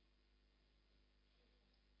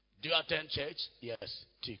 Do you attend church? Yes,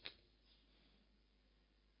 tick.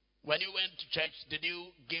 When you went to church, did you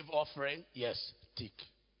give offering? Yes, tick.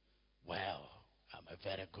 Well, I'm a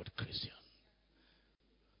very good Christian.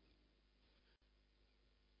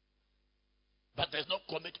 But there's no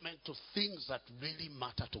commitment to things that really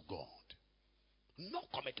matter to God. No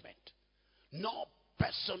commitment. No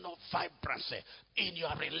personal vibrancy in your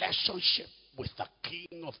relationship with the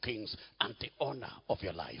King of Kings and the owner of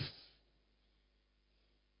your life.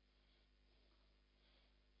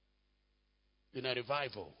 In a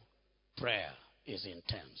revival, prayer is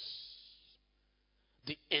intense.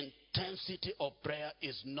 The intensity of prayer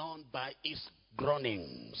is known by its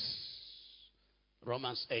groanings.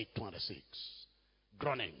 Romans 8:26.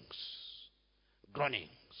 Groanings. Groanings.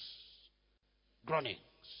 Groanings.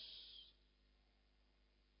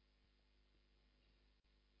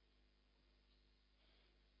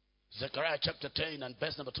 Zechariah chapter 10 and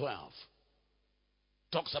verse number 12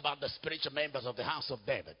 talks about the spiritual members of the house of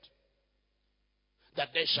David. That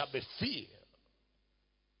they shall be feared.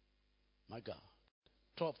 My God.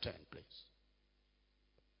 12:10, please.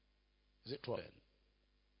 Is it 12:10?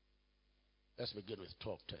 Let's begin with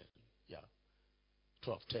 12:10. Yeah.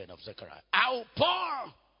 12:10 of Zechariah. I will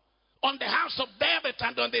pour on the house of David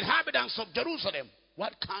and on the inhabitants of Jerusalem.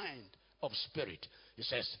 What kind of spirit? He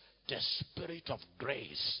says, the spirit of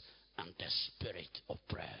grace and the spirit of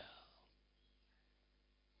prayer.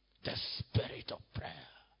 The spirit of prayer.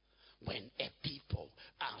 When a people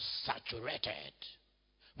are saturated,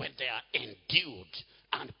 when they are endued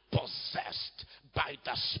and possessed by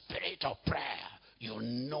the spirit of prayer, you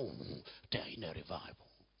know they're in a revival.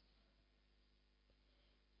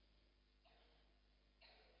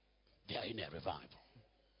 They are in a revival.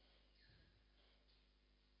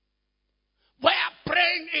 Where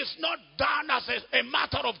praying is not done as a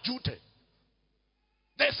matter of duty.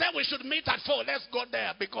 They say we should meet at 4. Let's go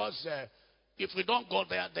there because if we don't go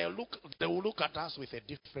there, they will look at us with a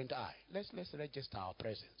different eye. Let's register our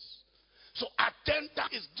presence. So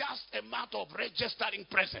attendance is just a matter of registering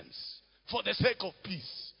presence for the sake of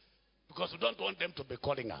peace. Because we don't want them to be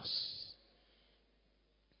calling us.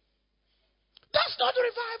 That's not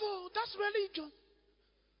revival. That's religion.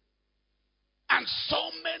 And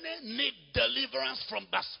so many need deliverance from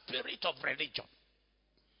the spirit of religion.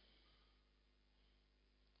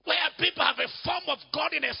 Where people have a form of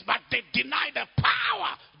godliness, but they deny the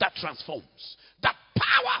power that transforms. The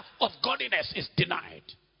power of godliness is denied.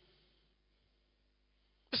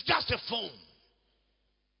 It's just a form.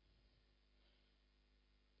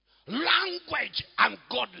 Language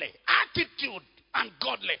ungodly, attitude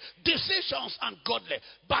ungodly, decisions ungodly.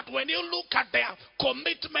 But when you look at their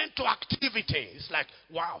commitment to activity, it's like,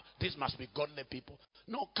 wow, this must be godly people.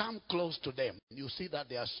 No, come close to them. You see that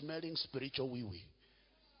they are smelling spiritual wee-wee.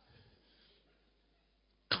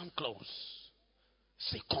 Come close.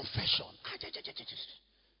 See confession.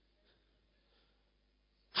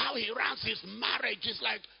 How he runs his marriage is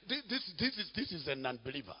like, this is an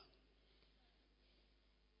unbeliever.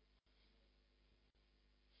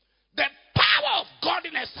 The power of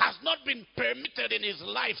godliness has not been permitted in his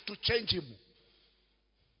life to change him.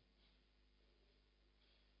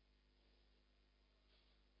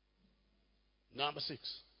 Number 6.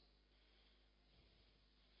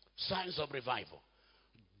 Signs of revival.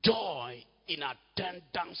 Joy in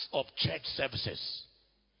attendance of church services.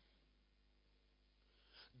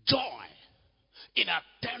 Joy in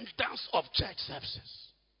attendance of church services.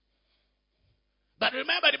 But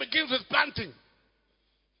remember, it begins with planting.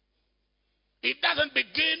 It doesn't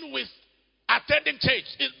begin with attending church.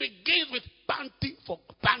 It begins with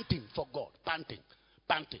panting for God. Panting.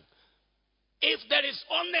 If there is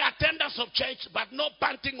only attendance of church but no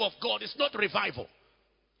panting of God, it's not revival.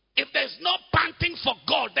 If there's no panting for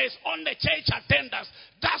God, there's only church attendance,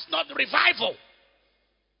 that's not revival.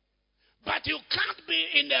 But you can't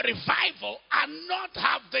be in a revival and not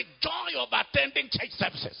have the joy of attending church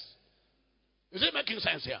services. Is it making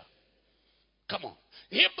sense here? Come on.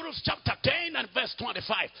 Hebrews chapter 10 and verse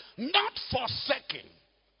 25. Not forsaking,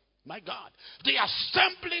 my God, the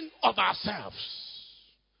assembling of ourselves.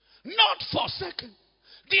 Not forsaking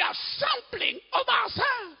the assembling of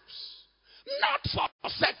ourselves. Not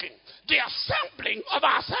forsaking the assembling of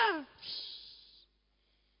ourselves.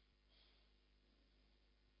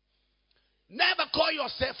 Never call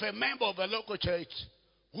yourself a member of a local church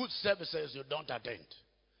whose services you don't attend.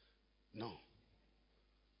 No.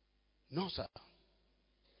 No, sir.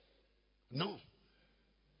 No.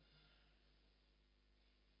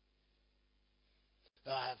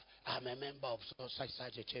 I'm a member of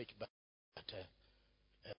such a church, but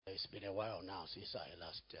it's been a while now since I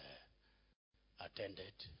last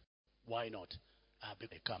attended. Why not? I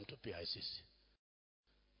come to PICC.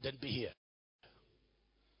 Then be here.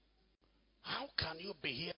 How can you be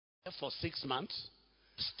here for 6 months,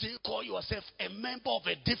 still call yourself a member of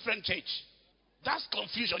a different church? That's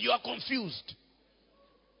confusion. You are confused.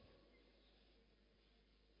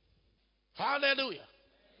 Hallelujah.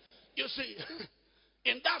 You see,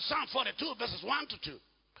 in that Psalm 42, verses 1 to 2,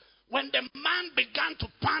 when the man began to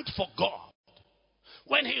pant for God,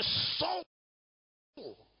 when his soul,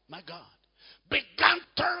 my God, began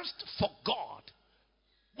thirst for God,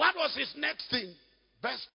 what was his next thing?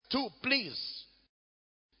 Verse 2, please.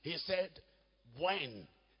 He said, when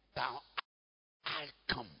thou art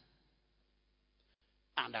come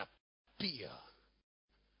and appear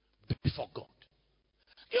before God.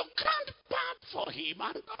 You can't pant for him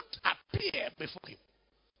and not appear before him.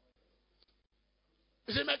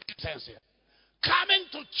 Is it making sense here? Coming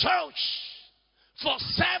to church for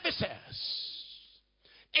services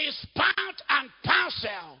is part and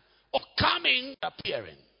parcel of coming,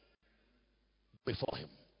 appearing before him.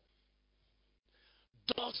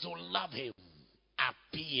 Those who love him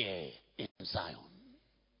appear in Zion.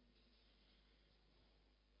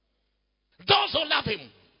 Those who love him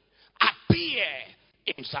appear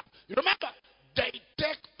in Zion. You remember, they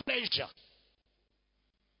take pleasure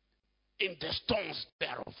in the stones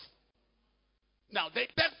thereof. Now, they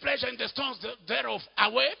take pleasure in the stones thereof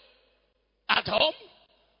away, at home.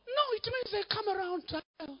 No, it means they come around.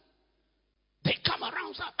 They come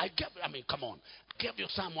around. Come on. I gave you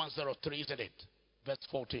Psalm 103, isn't it? Verse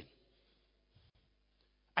 14.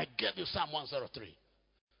 I gave you Psalm 103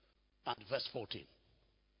 and verse 14.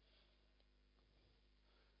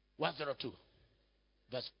 102.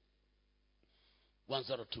 Verse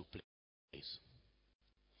 102, please.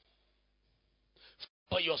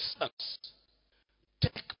 For your sons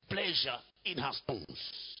take pleasure in her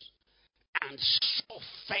stones and show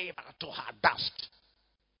favor to her dust.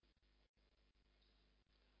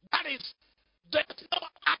 That is, there's no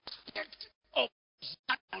aspect of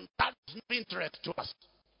Zion that is of interest to us.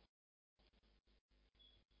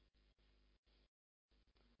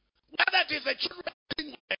 Whether it is the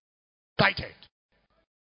children excited,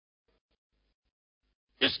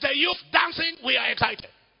 it's the youth dancing, we are excited.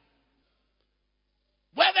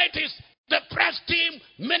 Whether it is the press team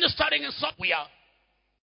ministering in some, we are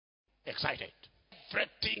excited.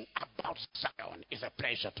 Everything about Zion is a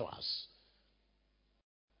pleasure to us.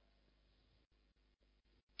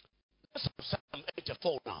 Let's have Psalm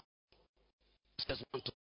 84 now. It says 1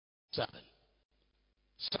 to 7.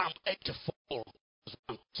 Psalm 84,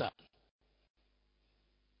 1 to 7.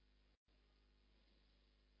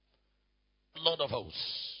 Lord of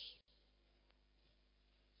hosts.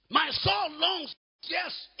 My soul longs,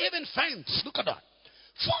 yes, even faints. Look at that.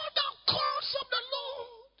 For the cause of the Lord.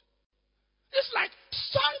 It's like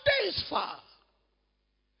Sunday is far.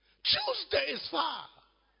 Tuesday is far.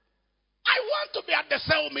 I want to be at the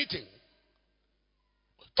cell meeting.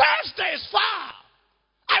 Thursday is far.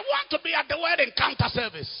 I want to be at the word encounter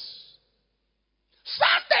service.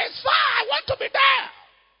 Sunday is far. I want to be there.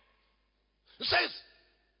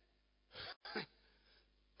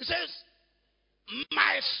 It says,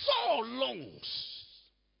 my soul longs,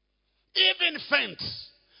 even faints,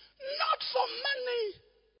 not for money.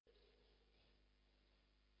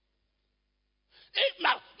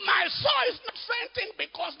 My soul is not fainting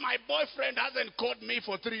because my boyfriend hasn't called me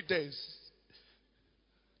for 3 days.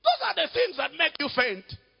 Those are the things that make you faint.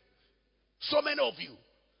 So many of you.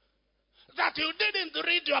 That you didn't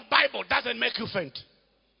read your Bible doesn't make you faint.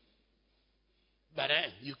 But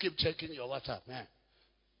you keep checking your WhatsApp.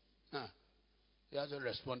 He hasn't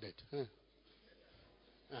responded.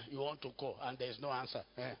 You want to call and there is no answer.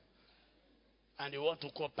 And you want to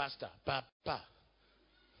call pastor. Papa.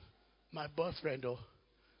 My boyfriend. Oh.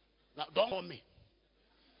 Now don't call me.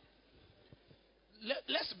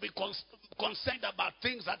 Let's be concerned about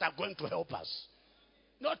things that are going to help us.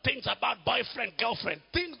 Not things about boyfriend, girlfriend.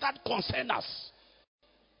 Things that concern us.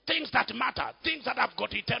 Things that matter. Things that have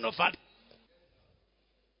got eternal value.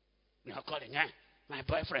 You are calling, my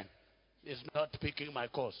boyfriend is not picking my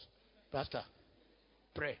calls. Pastor,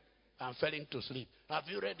 pray. I'm failing to sleep. Have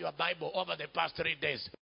you read your Bible over the past 3 days?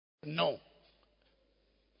 No.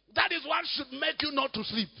 That is what should make you not to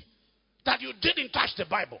sleep. That you didn't touch the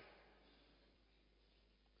Bible.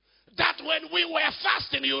 That when we were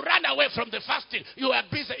fasting, you ran away from the fasting. You were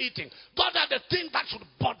busy eating. Those are the things that should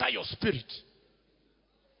bother your spirit.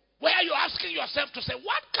 Where are you asking yourself to say,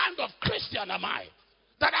 what kind of Christian am I?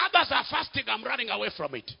 That others are fasting, I'm running away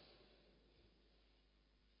from it.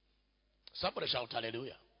 Somebody shout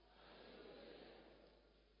hallelujah.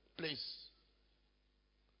 Please.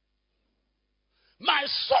 My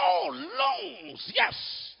soul longs, yes,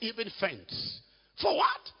 even faints. For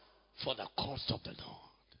what? For the cause of the Lord.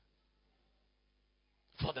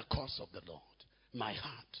 For the cause of the Lord. My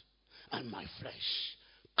heart and my flesh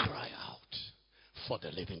cry out for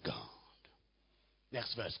the living God.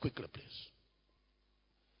 Next verse, quickly please.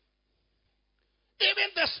 Even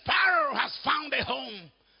the sparrow has found a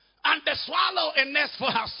home, and the swallow a nest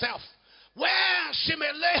for herself, where she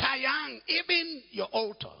may lay her young, even your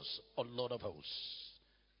altars, O Lord of hosts,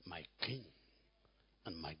 my King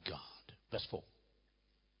and my God. Verse 4.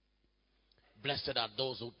 Blessed are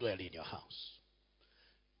those who dwell in your house.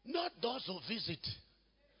 Not those who visit.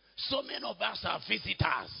 So many of us are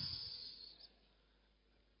visitors.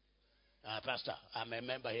 Pastor, I'm a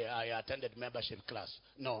member here. I attended membership class.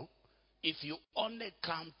 No. If you only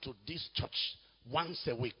come to this church once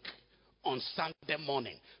a week, on Sunday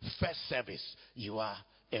morning, first service, you are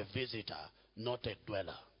a visitor, not a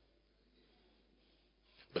dweller.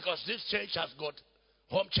 Because this church has got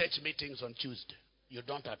home church meetings on Tuesday. You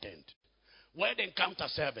don't attend. Word encounter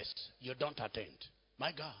service, you don't attend.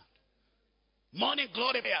 My God. Morning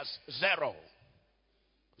glory prayers, 0.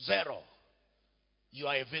 0. You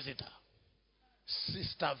are a visitor.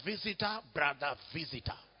 Sister visitor, brother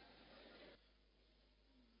visitor.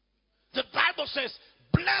 The Bible says,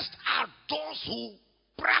 blessed are those who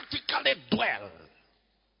practically dwell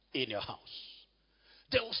in your house.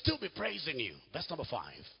 They will still be praising you. Verse number 5.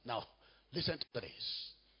 Now, listen to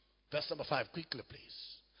this. Verse number 5, quickly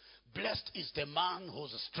please. Blessed is the man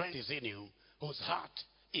whose strength is in you, whose heart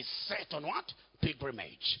is set on what?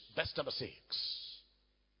 Pilgrimage. Verse number 6.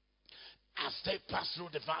 As they pass through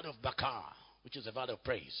the valley of Bacar, which is the valley of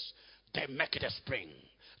praise, they make it a spring.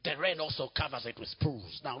 The rain also covers it with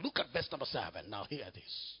spruce. Now look at verse number 7. Now hear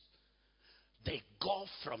this. They go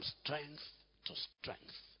from strength to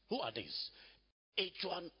strength. Who are these? Each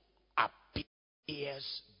one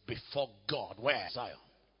appears before God. Where? Zion.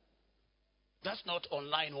 That's not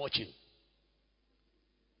online watching.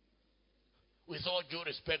 With all due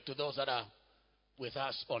respect to those that are with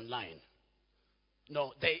us online.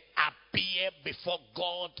 No, they appear before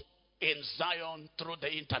God in Zion through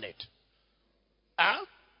the internet. Huh?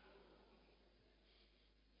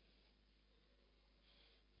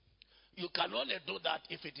 You can only do that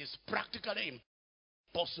if it is practically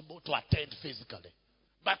impossible to attend physically.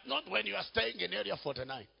 But not when you are staying in Area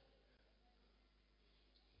 49.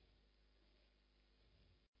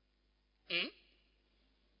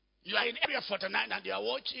 You are in Area 49 and you are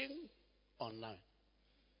watching online.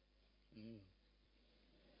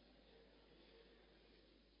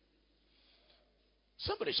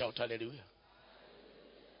 Somebody shout hallelujah.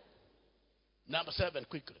 Number 7,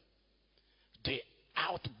 quickly. The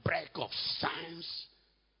outbreak of signs,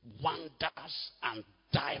 wonders, and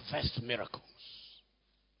diverse miracles.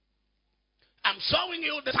 I'm showing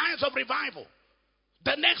you the signs of revival.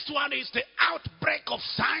 The next one is the outbreak of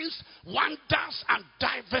signs, wonders, and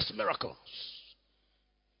diverse miracles.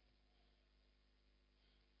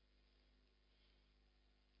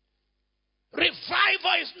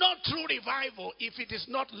 Revival is not true revival if it is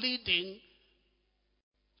not leading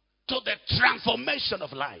to the transformation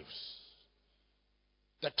of lives.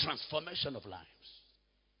 The transformation of lives.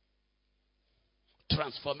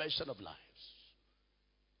 Transformation of lives.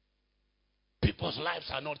 People's lives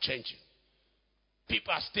are not changing.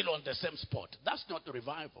 People are still on the same spot. That's not the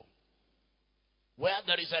revival. Where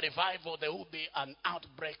there is a revival, there will be an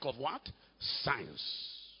outbreak of what? Signs.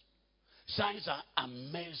 Signs are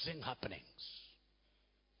amazing happenings.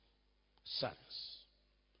 Signs.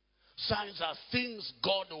 Signs are things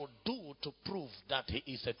God will do to prove that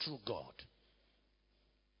he is a true God.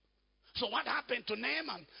 So what happened to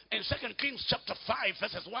Naaman in 2 Kings chapter 5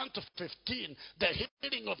 verses 1 to 15, the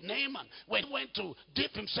healing of Naaman, when he went to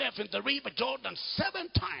dip himself in the river Jordan 7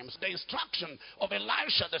 times, the instruction of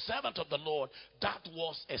Elisha, the servant of the Lord, that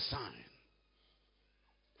was a sign.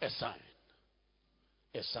 A sign.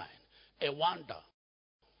 A sign. A wonder.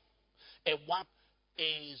 A wonder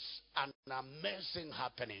is an amazing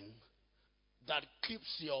happening that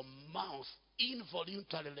keeps your mouth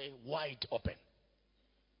involuntarily wide open.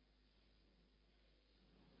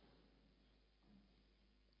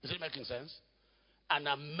 Is it making sense? An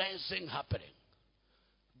amazing happening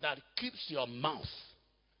that keeps your mouth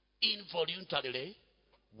involuntarily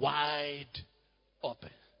wide open.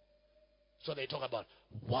 So they talk about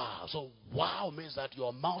wow. So wow means that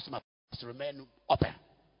your mouth must remain open.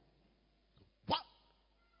 What?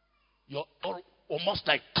 You're almost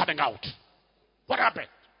like coming out. What happened?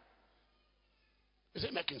 Is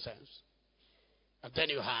it making sense? And then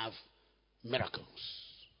you have miracles.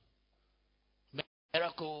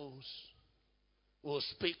 Miracles will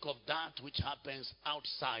speak of that which happens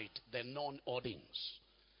outside the known audience.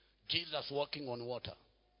 Jesus walking on water.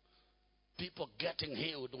 People getting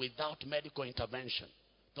healed without medical intervention.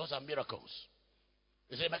 Those are miracles.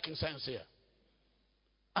 Is it making sense here?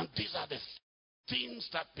 And these are the things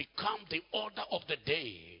that become the order of the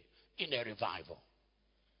day in a revival.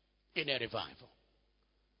 In a revival.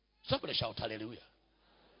 Somebody shout hallelujah.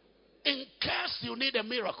 In case you need a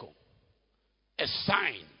miracle, a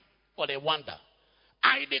sign, or a wonder,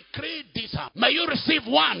 I decree this. May you receive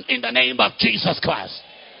one in the name of Jesus Christ.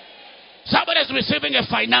 Somebody is receiving a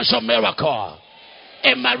financial miracle,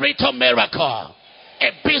 a marital miracle, a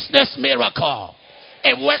business miracle,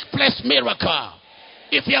 a workplace miracle.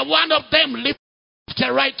 If you're one of them, lift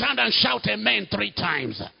your right hand and shout amen 3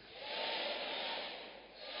 times.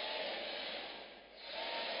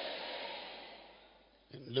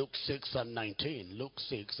 In Luke 6 and 19, Luke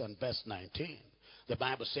 6 and verse 19, the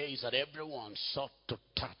Bible says that everyone sought to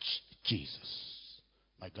touch Jesus.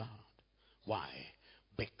 My God. Why?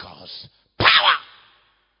 Because power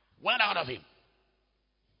went out of him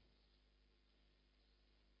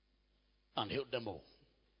and healed them all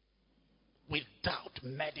without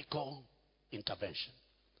medical intervention.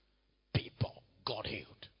 People got healed.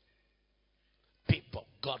 People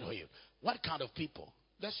got healed. What kind of people?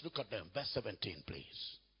 Let's look at them. Verse 17,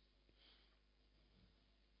 please.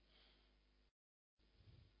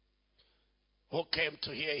 Who came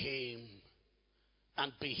to hear him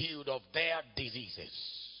and be healed of their diseases.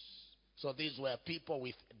 So these were people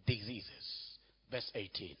with diseases. Verse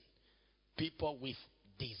 18. People with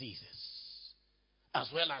diseases. As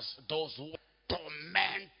well as those who were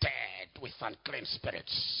tormented with unclean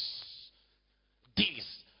spirits. These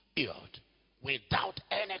healed without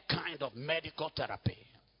any kind of medical therapy.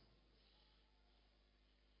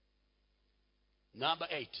 Number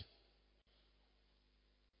 8.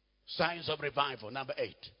 Signs of revival. Number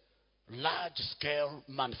 8. Large-scale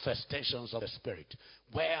manifestations of the Spirit.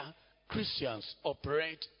 Where Christians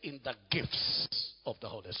operate in the gifts of the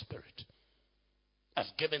Holy Spirit. As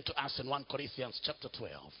given to us in 1 Corinthians chapter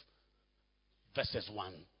 12. Verses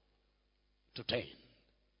 1 to 10.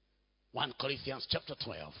 1 Corinthians chapter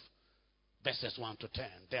 12. Verses 1 to 10.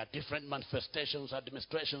 There are different manifestations,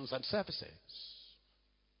 administrations, and services.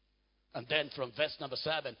 And then from verse number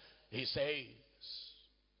 7, he says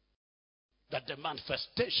that the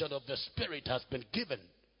manifestation of the Spirit has been given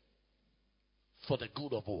for the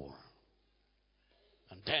good of all.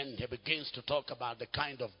 And then he begins to talk about the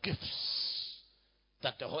kind of gifts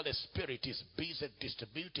that the Holy Spirit is busy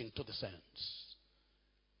distributing to the saints.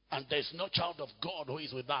 And there's no child of God who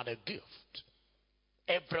is without a gift.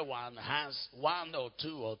 Everyone has one or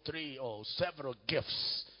two or three or several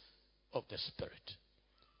gifts of the Spirit.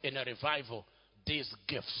 In a revival, these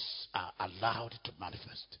gifts are allowed to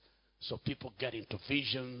manifest. So people get into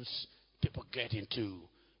visions, people get into,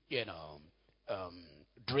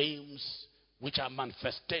 dreams, which are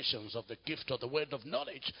manifestations of the gift of the word of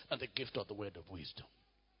knowledge and the gift of the word of wisdom.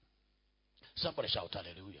 Somebody shout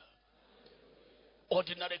hallelujah.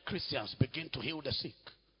 Ordinary Christians begin to heal the sick,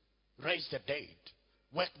 raise the dead,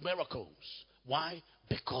 work miracles. Why?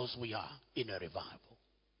 Because we are in a revival.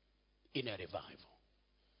 In a revival.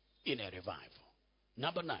 In a revival.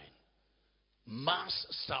 Number 9, mass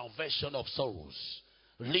salvation of souls,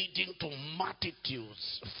 leading to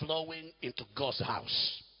multitudes flowing into God's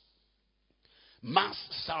house. Mass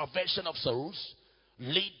salvation of souls,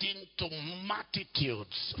 leading to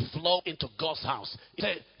multitudes flow into God's house. It's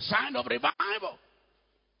a sign of revival.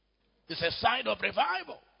 It's a sign of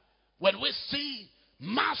revival. When we see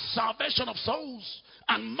mass salvation of souls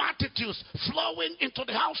and multitudes flowing into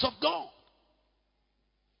the house of God.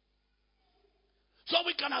 So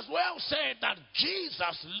we can as well say that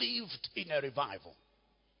Jesus lived in a revival,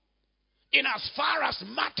 in as far as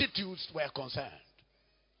multitudes were concerned.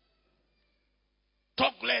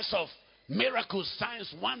 Talk less of miracles,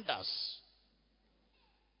 signs, wonders.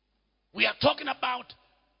 We are talking about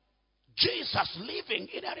Jesus living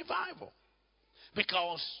in a revival.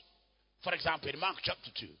 Because, for example, in Mark chapter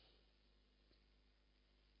 2,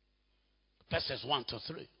 verses 1 to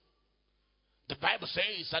 3, the Bible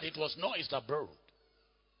says that it was noised abroad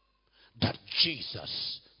that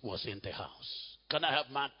Jesus was in the house. Can I have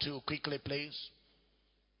Mark 2 quickly, please?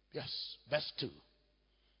 Yes, verse 2.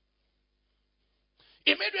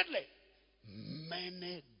 Immediately,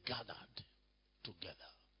 many gathered together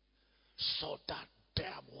so that there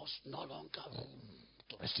was no longer room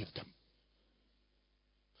to receive them.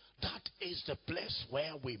 That is the place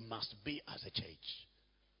where we must be as a church.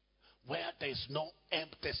 Where there is no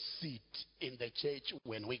empty seat in the church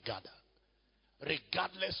when we gather.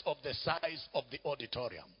 Regardless of the size of the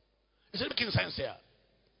auditorium. Is it making sense here?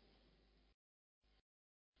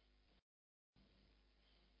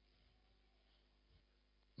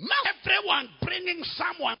 Not everyone bringing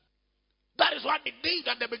someone. That is what they did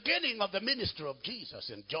at the beginning of the ministry of Jesus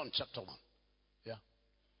in John chapter 1. Yeah.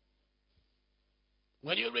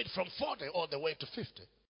 When you read from 40 all the way to 50,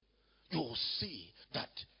 you will see that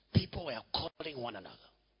people were calling one another.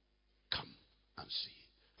 Come and see.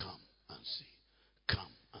 Come and see.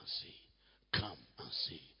 Come and see. Come and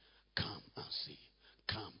see. Come and see.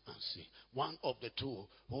 Come and see. One of the two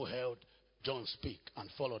who heard John speak and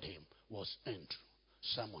followed him was Andrew,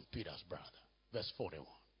 Simon Peter's brother. Verse 41.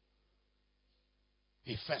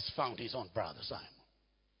 He first found his own brother Simon.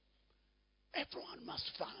 Everyone must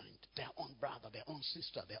find their own brother, their own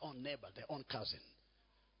sister, their own neighbor, their own cousin,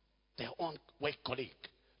 their own work colleague,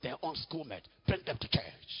 their own schoolmate. Bring them to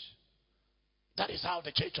church. That is how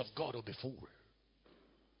the church of God will be full.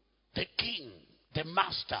 The king, the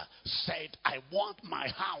master, said, I want my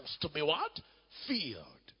house to be what? Filled.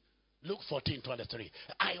 Luke 14:23.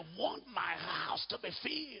 I want my house to be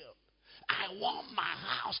filled. I want my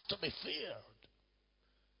house to be filled.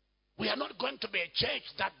 We are not going to be a church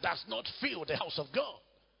that does not fill the house of God.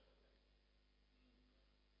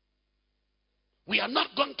 We are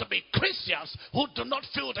not going to be Christians who do not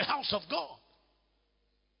fill the house of God.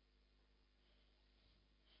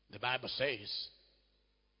 The Bible says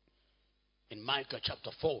in Micah chapter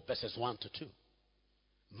 4, verses 1 to 2.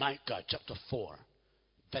 Micah chapter 4,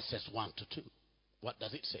 verses 1 to 2. What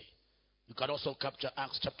does it say? You can also capture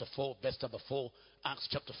Acts chapter 4, verse number 4, Acts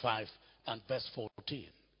chapter 5, and verse 14.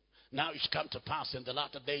 Now it shall come to pass in the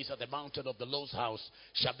latter days that the mountain of the Lord's house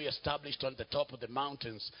shall be established on the top of the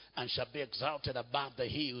mountains and shall be exalted above the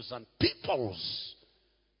hills, and peoples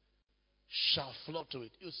shall flow to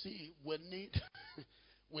it. You see, we need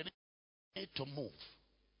to move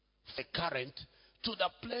the current to the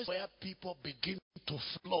place where people begin to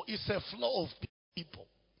flow. It's a flow of people,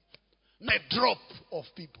 not a drop of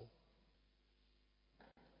people.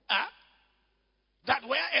 That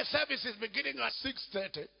where a service is beginning at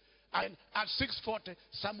 6:30, and at 6:40,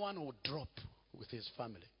 someone will drop with his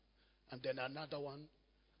family. And then another one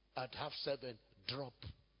at 6:30, drop.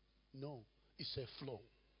 No, it's a flow.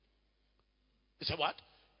 It's a what?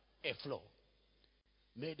 A flow.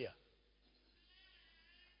 Media.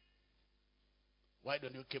 Why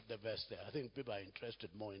don't you keep the verse there? I think people are interested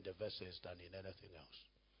more in the verses than in anything else.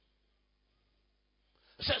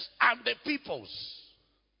 It says, and the peoples.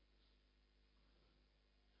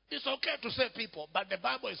 It's okay to say people, but the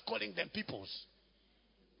Bible is calling them peoples.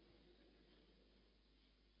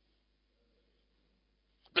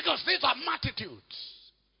 Because these are multitudes.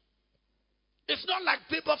 It's not like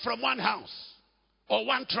people from one house, or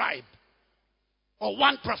one tribe, or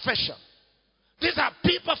one profession. These are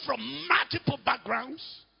people from multiple backgrounds,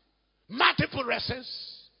 multiple races,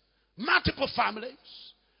 multiple families,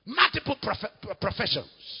 multiple professions.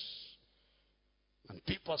 And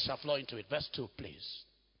people shall flow into it. Verse 2, please.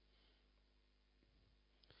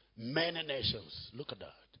 Many nations, look at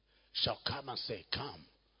that, shall come and say, come,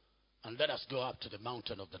 and let us go up to the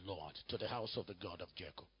mountain of the Lord, to the house of the God of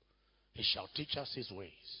Jacob. He shall teach us his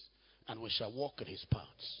ways, and we shall walk in his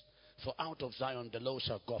paths. For out of Zion the law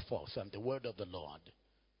shall go forth, and the word of the Lord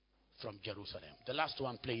from Jerusalem. The last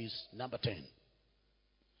one, please, number 10.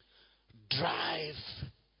 Drive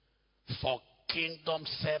for kingdom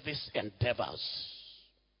service endeavors.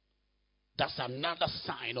 That's another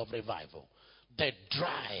sign of revival. The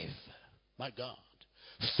drive, my God,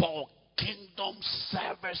 for kingdom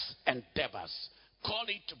service endeavors. Call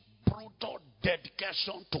it brutal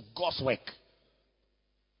dedication to God's work.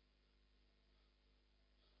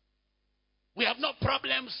 We have no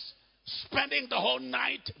problems spending the whole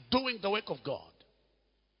night doing the work of God.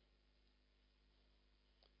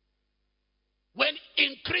 When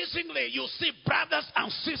increasingly you see brothers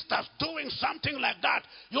and sisters doing something like that,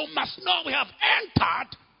 you must know we have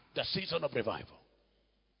entered the season of revival.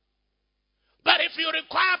 But if you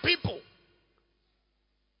require people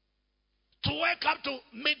to wake up to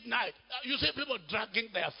midnight, you see people dragging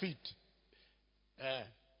their feet.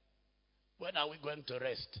 When are we going to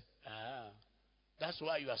rest? That's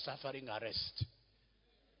why you are suffering arrest.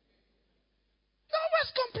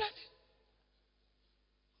 Always complaining.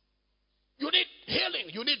 You need healing.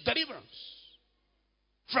 You need deliverance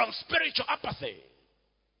from spiritual apathy.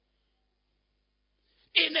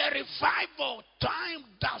 In a revival, time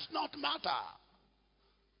does not matter.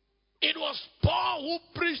 It was Paul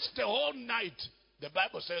who preached the whole night. The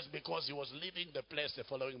Bible says because he was leaving the place the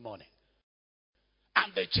following morning.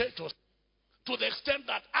 And the church was, to the extent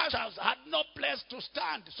that ushers had no place to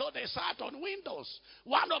stand, so they sat on windows.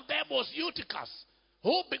 One of them was Eutychus,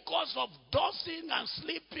 who because of dozing and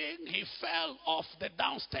sleeping, he fell off the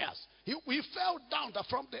downstairs. He fell down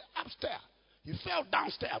from the upstairs. He fell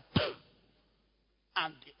downstairs.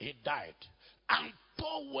 And he died. And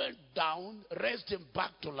Paul went down, raised him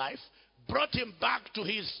back to life, brought him back to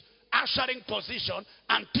his ushering position,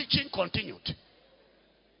 and teaching continued.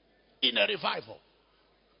 In a revival.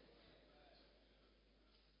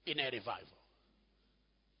 In a revival.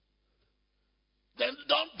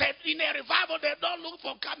 In a revival, they don't look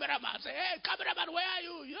for cameraman. Say, hey, cameraman, where are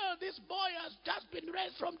you? This boy has just been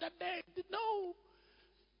raised from the dead. No.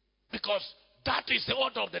 Because that is the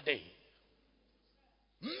order of the day.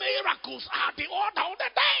 Miracles are the order of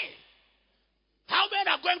the day. How many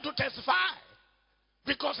are going to testify?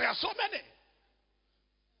 Because there are so many.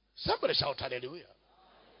 Somebody shout hallelujah.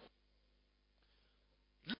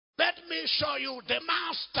 Let me show you the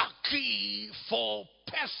master key for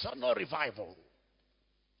personal revival.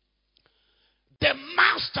 The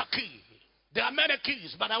master key. There are many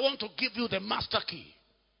keys, but I want to give you the master key.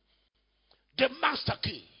 The master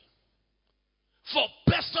key for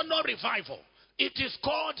personal revival. It is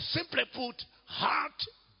called, simply put, heart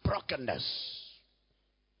brokenness.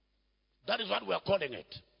 That is what we are calling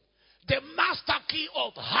it. The master key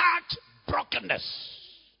of heart brokenness.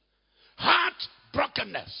 Heart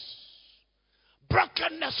brokenness.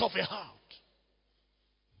 Brokenness of the heart.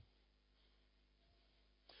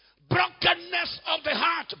 Brokenness of the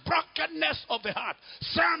heart. Brokenness of the heart.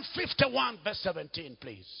 Psalm 51 verse 17,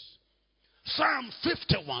 please. Psalm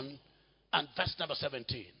 51 and verse number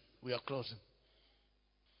 17. We are closing.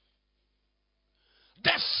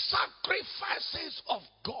 The sacrifices of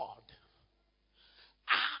God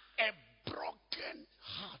are a broken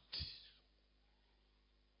heart.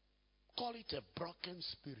 Call it a broken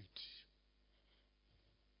spirit.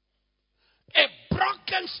 A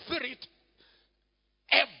broken spirit,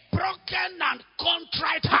 a broken and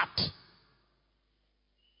contrite heart.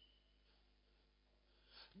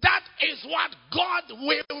 That is what God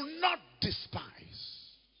will not despise.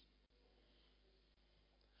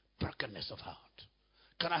 Brokenness of heart.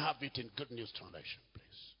 Can I have it in Good News Translation,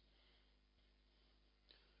 please?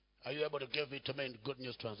 Are you able to give it to me in Good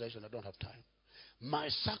News Translation? I don't have time. My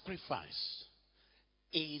sacrifice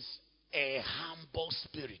is a humble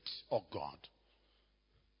spirit, oh God.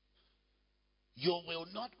 You will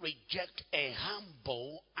not reject a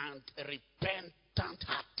humble and repentant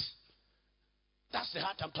heart. That's the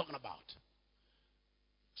heart I'm talking about.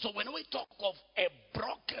 So when we talk of a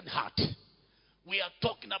broken heart, we are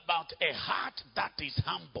talking about a heart that is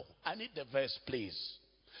humble. I need the verse, please.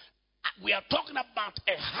 We are talking about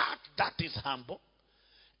a heart that is humble,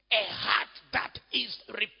 a heart that is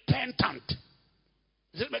repentant.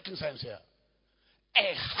 Is it making sense here?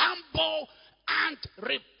 A humble and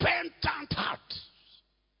repentant heart.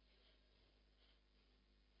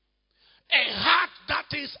 A heart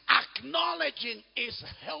that is acknowledging its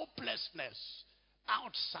helplessness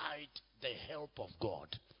outside the help of God.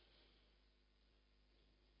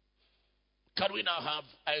 Can we now have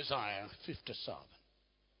Isaiah 57,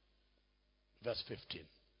 verse 15?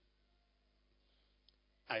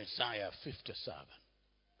 Isaiah 57,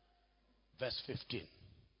 verse 15.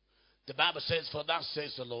 The Bible says, for thus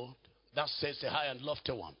says the Lord, thus says the high and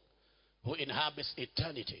lofty one, who inhabits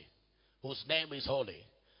eternity, whose name is holy.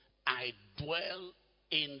 I dwell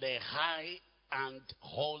in the high and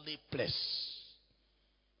holy place.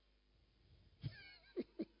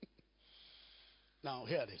 Now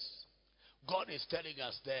hear this. God is telling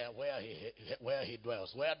us there where he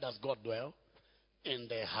dwells. Where does God dwell? In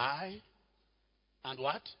the high and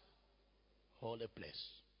what? Holy place.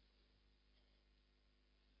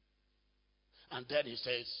 And then he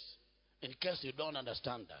says, in case you don't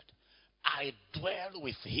understand that, I dwell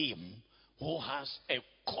with him who has a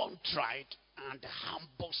contrite and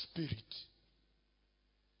humble spirit.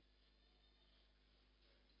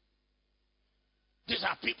 These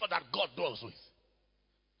are people that God dwells with.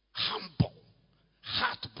 Humble,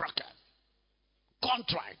 heartbroken,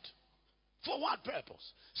 contrite. For what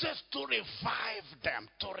purpose? Says to revive them,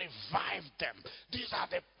 to revive them. These are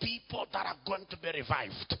the people that are going to be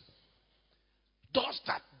revived. Those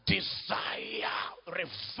that desire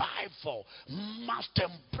revival must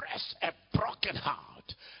embrace a broken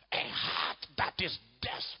heart, a heart that is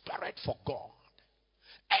desperate for God,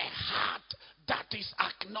 a heart that is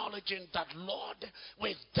acknowledging that, Lord,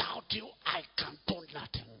 without you I can do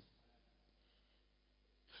nothing.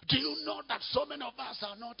 Do you know that so many of us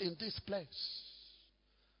are not in this place?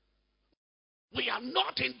 We are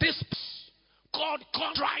not in this place called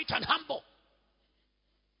contrite and humble.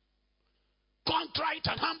 Contrite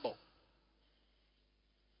and humble.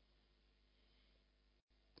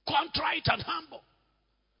 Contrite and humble.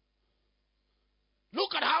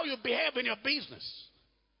 Look at how you behave in your business.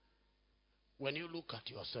 When you look at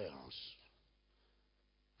your sales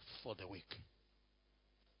for the week,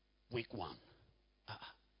 week 1,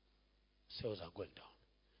 sales are going down.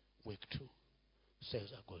 Week 2,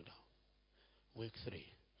 sales are going down. Week 3,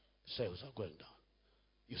 sales are going down.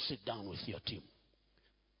 You sit down with your team.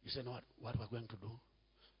 You say, no, what we're going to do?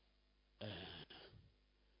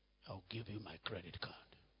 I'll give you my credit card.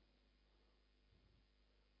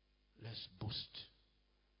 Let's boost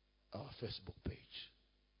our Facebook page.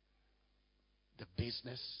 The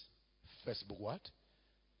business Facebook what?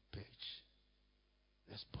 Page.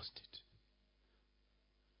 Let's boost it.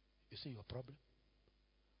 You see your problem?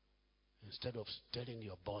 Instead of telling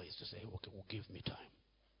your boys to say, okay, well, give me time.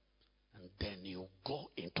 And then you go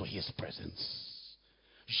into his presence.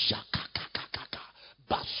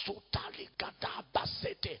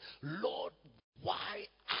 Lord, why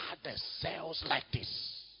are the sales like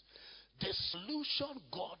this? The solution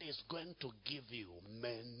God is going to give you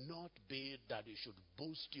may not be that you should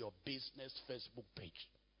boost your business Facebook page.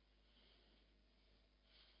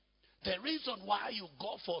 The reason why you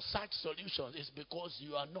go for such solutions is because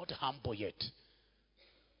you are not humble yet.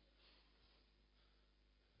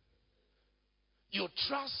 You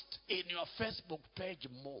trust in your Facebook page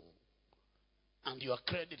more and your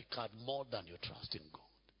credit card more than you trust in God.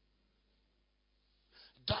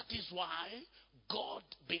 That is why God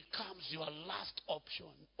becomes your last option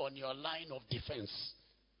on your line of defense.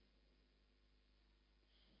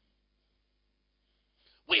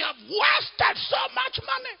 We have wasted so much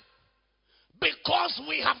money because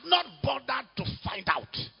we have not bothered to find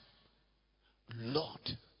out,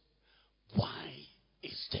 Lord, why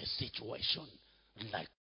is the situation like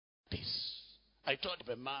this? I told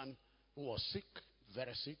a man who was sick,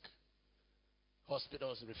 very sick.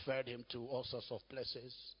 Hospitals referred him to all sorts of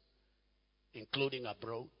places, including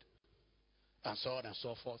abroad, and so on and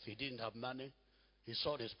so forth. He didn't have money. He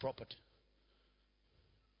sold his property.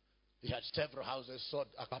 He had several houses, sold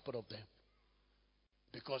a couple of them,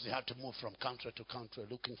 because he had to move from country to country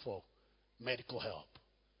looking for medical help,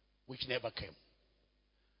 which never came.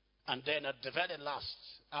 And then at the very last,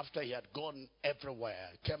 after he had gone everywhere,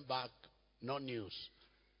 came back, no news.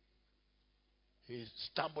 He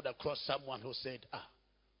stumbled across someone who said,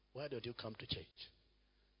 Why don't you come to church?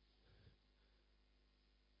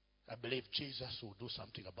 I believe Jesus will do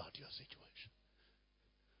something about your situation.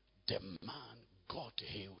 The man got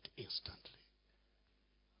healed instantly.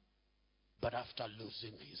 But after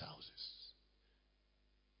losing his houses,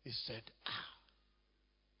 he said,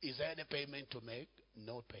 is there any payment to make?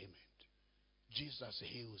 No payment. Jesus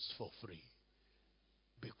heals for free.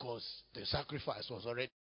 Because the sacrifice was already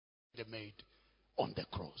made on the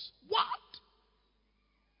cross. What?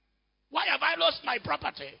 Why have I lost my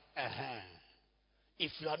property?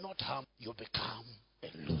 If you are not harmed, you become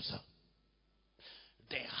a loser.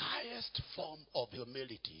 The highest form of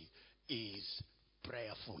humility is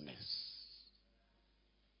prayerfulness.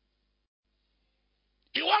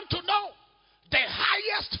 You want to know? The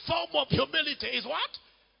highest form of humility is what?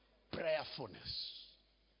 Prayerfulness.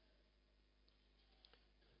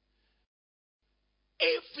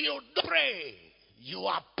 If you don't pray, you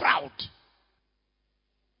are proud.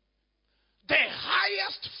 The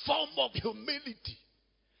highest form of humility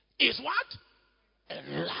is what? A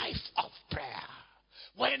life of prayer.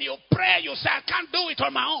 When you pray, you say, I can't do it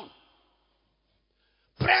on my own.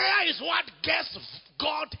 Prayer is what gets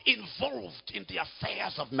God involved in the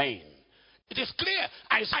affairs of men. It is clear.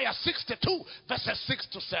 Isaiah 62, verses 6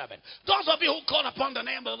 to 7. Those of you who call upon the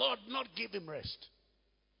name of the Lord, do not give him rest.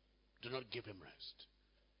 Do not give him rest.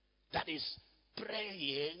 That is,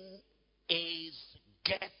 praying is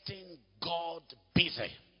getting God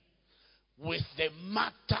busy with the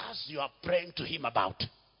matters you are praying to him about.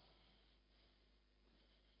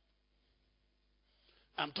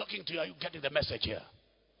 I'm talking to you. Are you getting the message here?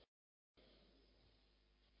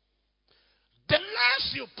 The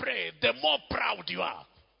less you pray, the more proud you are.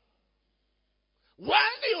 When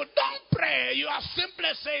you don't pray, you are simply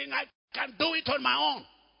saying, I can do it on my own.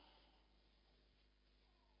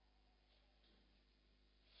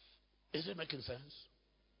 Is it making sense?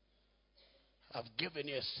 I've given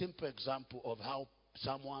you a simple example of how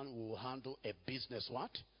someone will handle a business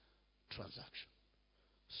what? Transaction.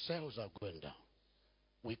 Sales are going down.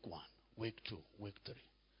 Week 1, week 2, week 3.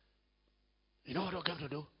 You know what I'm going to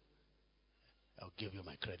do? I'll give you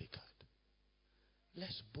my credit card.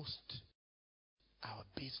 Let's boost our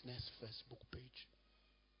business Facebook page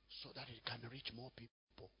so that it can reach more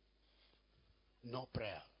people. No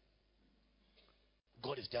prayer.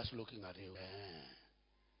 God is just looking at you.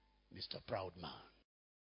 Mr. Proud Man.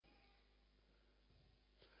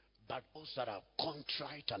 But those that are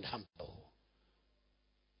contrite and humble,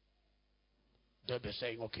 they'll be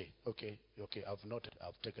saying, okay, I've noted,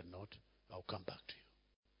 I've taken note, I'll come back to you.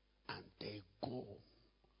 And they go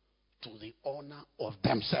to the honor of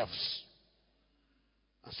themselves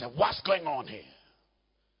and say, what's going on here?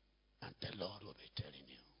 And the Lord will be telling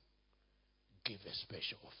you, give a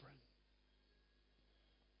special offering.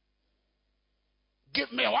 Give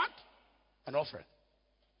me what? An offering.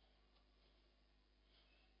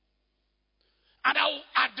 And I'll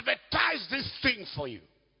advertise this thing for you.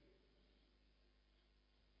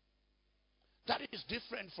 That is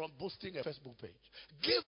different from boosting a Facebook page.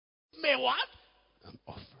 Give me what? An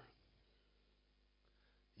offering.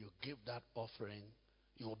 You give that offering,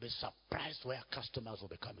 you will be surprised where customers will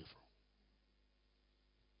be coming from.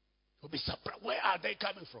 You'll be surprised. Where are they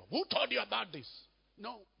coming from? Who told you about this?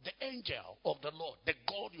 No, the angel of the Lord, the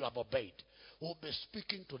God you have obeyed, will be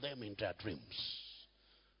speaking to them in their dreams.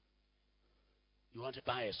 You want to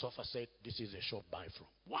buy a sofa set? This is a shop buy from.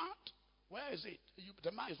 What? Where is it?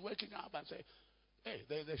 The man is waking up and say, hey,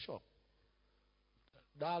 there's a shop.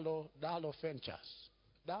 Dalo Ventures.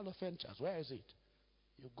 Dalo Ventures, where is it?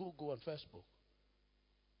 You Google on Facebook.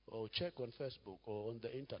 Or check on Facebook or on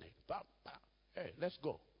the internet. Bam, bam. Hey, let's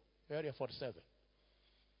go. Area 47.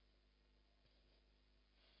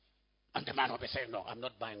 And the man will be saying, no, I'm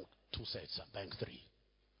not buying 2 sets, I'm buying 3.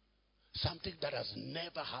 Something that has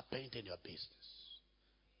never happened in your business.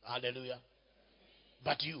 Hallelujah.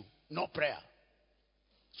 But you, no prayer.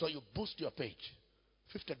 So you boost your page.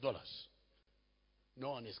 $50. No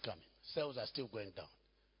one is coming. Sales are still going down.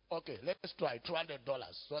 Okay, let's try $200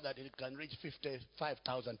 so that it can reach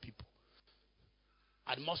 55,000 people.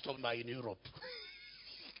 And most of them are in Europe.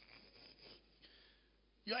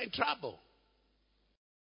 You are in trouble.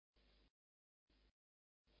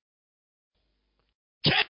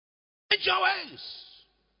 Change your ways.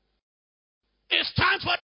 It's time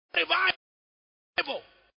for revival.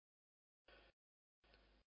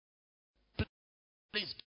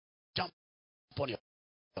 Please jump on your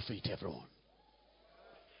feet, everyone.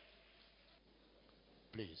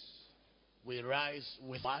 Please. We rise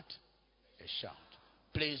with what? A shout.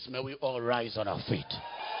 Please, may we all rise on our feet.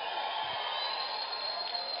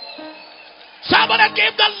 Somebody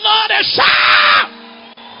give the Lord a shout.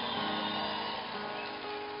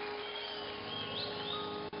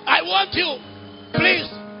 I want you, please,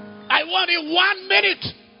 I want you 1 minute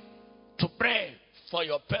to pray for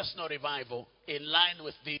your personal revival in line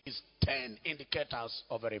with these 10 indicators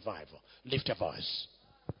of a revival. Lift your voice.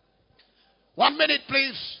 1 minute,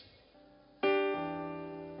 please.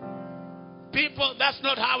 People, that's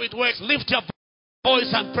not how it works. Lift your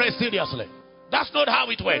voice and pray seriously. That's not how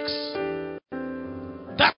it works.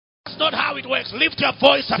 That's not how it works. Lift your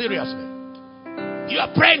voice seriously. You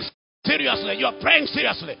are praying seriously. You are praying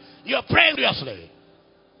seriously. You are praying seriously.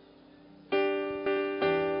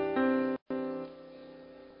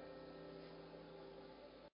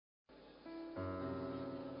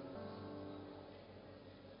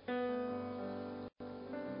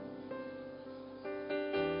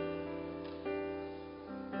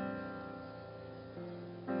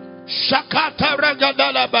 Shakata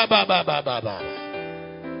ragadala baba baba baba.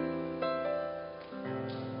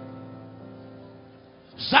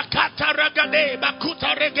 Zakata ragade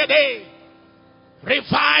bakuta regade.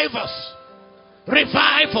 Revive us.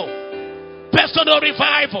 Revival. Personal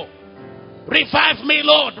revival. Revive me,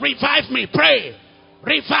 Lord. Revive me. Pray.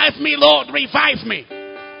 Revive me, Lord. Revive me.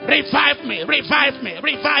 Revive me. Revive me.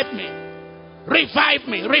 Revive me. Revive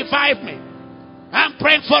me. Revive me. I'm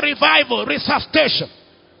praying for revival, resuscitation.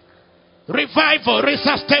 Revival,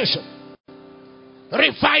 resuscitation.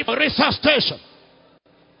 Revival, resuscitation.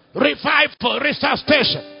 Revival,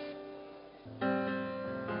 resuscitation.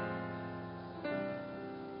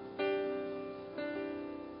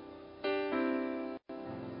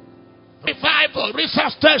 Revival,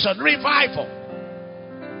 resuscitation, revival.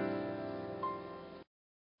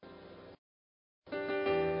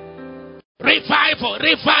 Revival,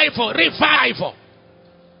 revival, revival.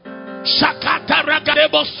 Shakata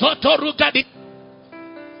ragadebo soto rugadi.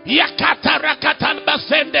 Yakata rakata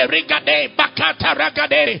basende rigade bakata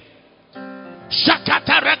ragade.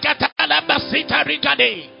 Shakata rakata basita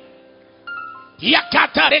rigade.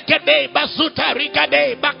 Yakata regade basuta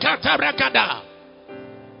rigade bakata ragada.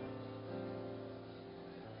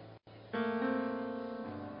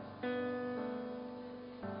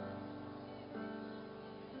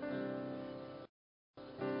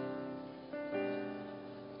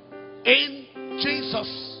 In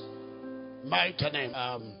Jesus' mighty name.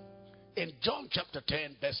 In John chapter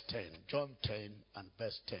 10, verse 10. John 10 and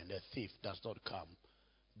verse 10. A thief does not come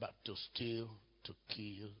but to steal, to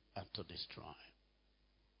kill, and to destroy.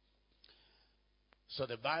 So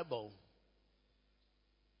the Bible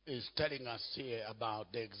is telling us here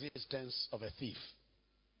about the existence of a thief.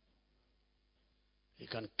 He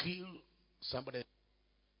can kill somebody.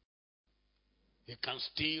 He can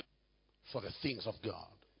steal for the things of God.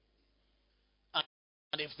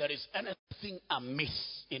 And if there is anything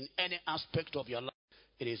amiss in any aspect of your life,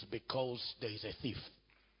 it is because there is a thief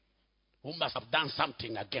who must have done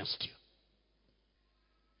something against you.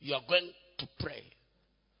 You are going to pray,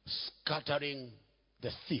 scattering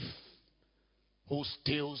the thief who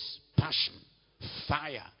steals passion,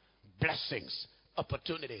 fire, blessings,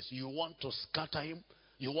 opportunities. You want to scatter him.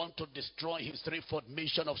 You want to destroy his threefold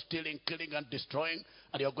mission of stealing, killing, and destroying.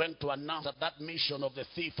 And you're going to announce that that mission of the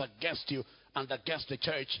thief against you and against the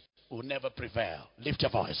church will never prevail. Lift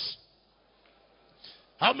your voice.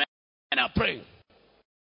 How many are praying?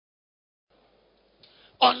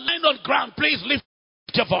 Online on ground, please lift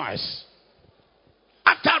your voice.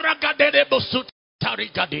 Ataragadede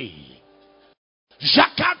bosutarigadi.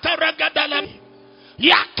 Jakata ragadala.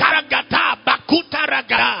 Yakaragata bakuta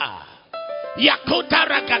ragada. Yakuta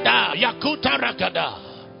ragada. Yakuta ragada.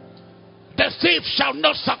 The thief shall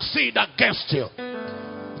not succeed against you.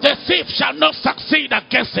 The thief shall not succeed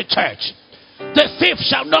against the church. The thief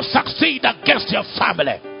shall not succeed against your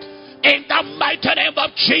family. In the mighty name of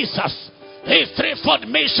Jesus, his threefold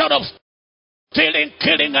mission of stealing,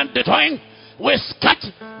 killing, and destroying, we scatter,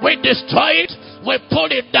 we destroy it, we pull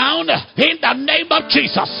it down in the name of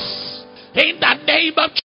Jesus. In the name of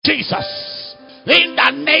Jesus. In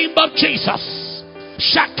the name of Jesus.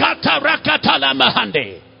 Shakata rakatala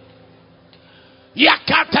mahande.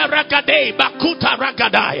 Yakata ragade bakuta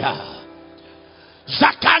ragadaya.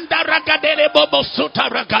 Zakanda ragadele bobo suta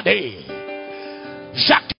ragade.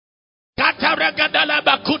 Zakata ragadala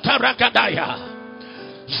bakuta ragadaya.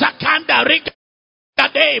 Zakanda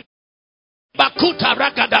rigade bakuta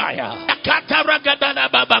ragadaya. Yakata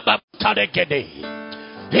ragadala baba regede.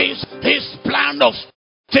 His plan of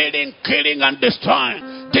stealing, killing, and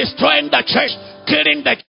destroying the church, killing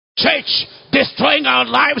the church, destroying our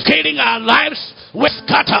lives, killing our lives. We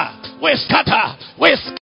scatter, we scatter, we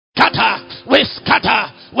scatter, we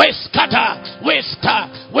scatter, we scatter, we scatter,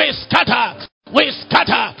 we scatter, we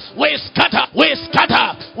scatter, we scatter, we scatter,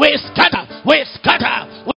 we scatter, we scatter,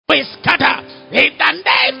 we scatter. In the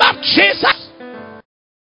name name of Jesus.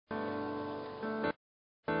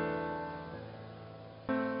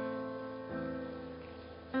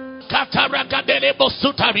 Kataragadele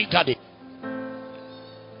bosutarigadi.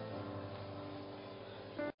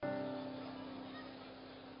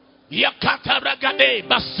 Yakataragade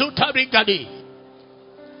basutarigadi.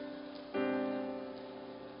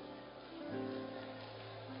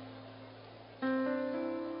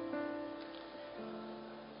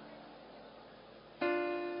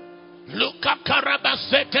 Luka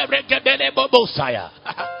karabasete regedele bobosaya.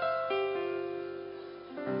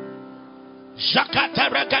 Jakata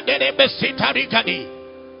ragadele besita rigadi.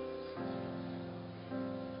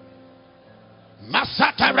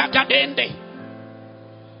 Masata ragadende.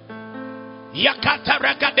 Yakata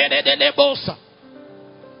ragadele de lebosa.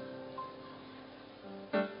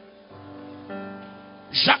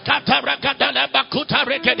 Jakata ragadala bakuta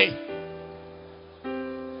regede.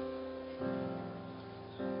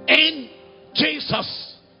 In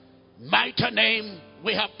Jesus' mighty name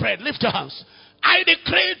we have prayed. Lift your hands. I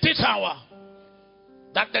decree this hour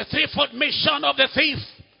that the threefold mission of the thief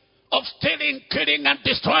of stealing, killing, and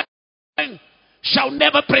destroying shall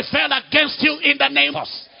never prevail against you in the name of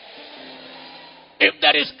Jesus. If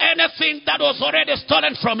there is anything that was already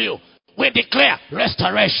stolen from you, we declare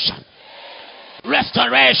restoration.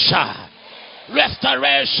 Restoration.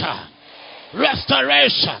 Restoration.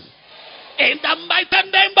 Restoration. In the mighty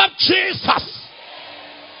name of Jesus.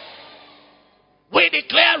 We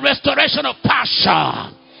declare restoration of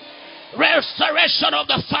passion. Restoration of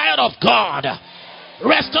the fire of God.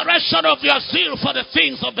 Restoration of your zeal for the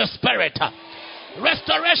things of the Spirit.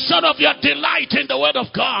 Restoration of your delight in the Word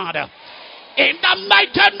of God. In the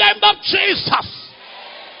mighty name of Jesus.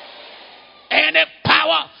 Any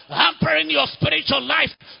power hampering your spiritual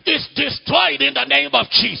life is destroyed in the name of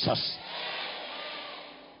Jesus.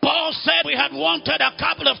 Paul said we had wanted a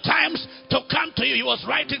couple of times to come to you. He was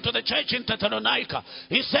writing to the church in Thessalonica.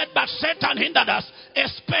 He said, but Satan hindered us,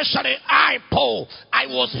 especially I, Paul. I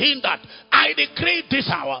was hindered. I decree this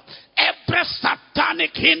hour, every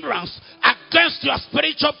satanic hindrance against your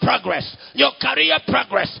spiritual progress, your career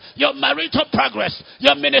progress, your marital progress,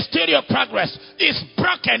 your ministerial progress is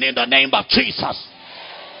broken in the name of Jesus.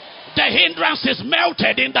 The hindrance is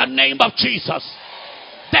melted in the name of Jesus.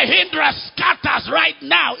 The hindrance scatters right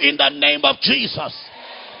now in the name of Jesus.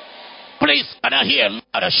 Please, can I hear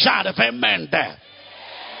a shout of amen there?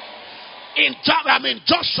 In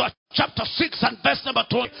Joshua chapter 6 and verse number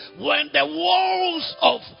 20, when the walls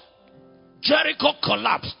of Jericho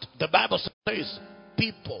collapsed, the Bible says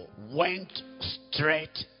people went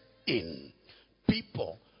straight in.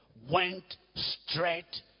 People went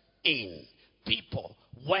straight in. People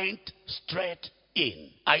went straight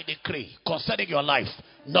in. I decree concerning your life,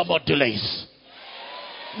 no more delays.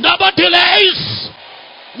 No more delays.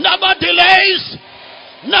 No more delays.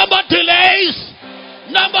 No more delays.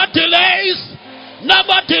 No more delays. No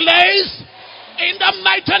more delays. In the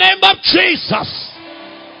mighty name of Jesus.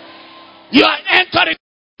 You are entering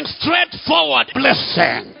straightforward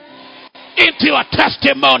blessing into your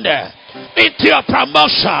testimony, into your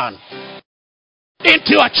promotion,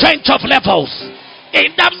 into your change of levels.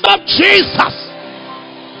 In the name of Jesus.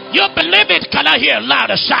 You believe it? Can I hear a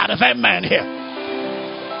louder shout of amen here?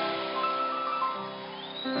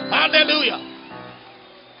 Hallelujah.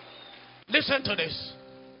 Listen to this.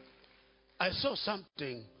 I saw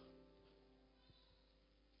something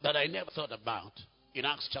that I never thought about in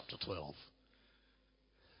Acts chapter 12.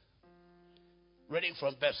 Reading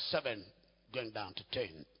from verse 7 going down to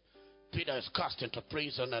 10. Peter is cast into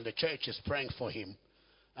prison and the church is praying for him.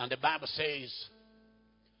 And the Bible says,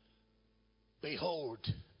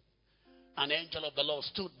 behold, an angel of the Lord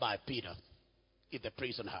stood by Peter in the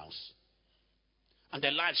prison house. And the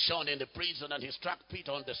light shone in the prison, and he struck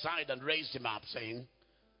Peter on the side and raised him up, saying,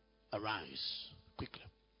 arise quickly.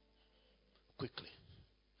 Quickly.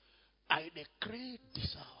 I decree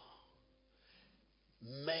this hour,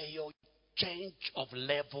 may your change of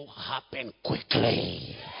level happen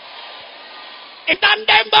quickly. In the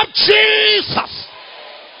name of Jesus,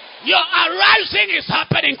 your arising is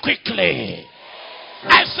happening quickly.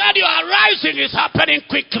 I said your arising is happening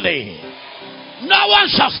quickly. No one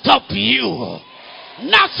shall stop you.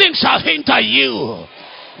 Nothing shall hinder you.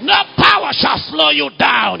 No power shall slow you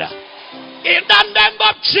down. In the name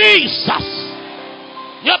of Jesus.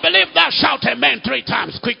 You believe that? Shout amen 3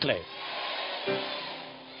 times quickly.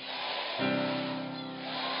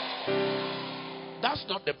 That's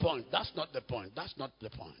not the point. That's not the point. That's not the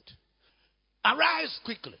point. Arise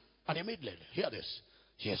quickly. And immediately, hear this.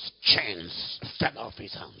 His chains fell off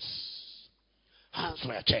his hands. Hands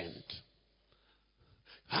were chained.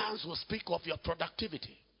 Hands will speak of your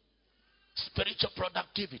productivity. spiritual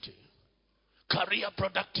productivity, career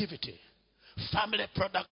productivity, family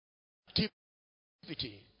productivity,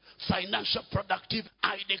 financial productivity.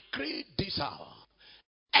 I decree this hour,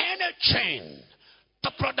 any chain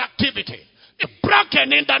to productivity is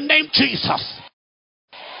broken in the name of Jesus.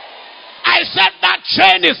 I said that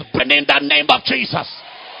chain is broken in the name of Jesus.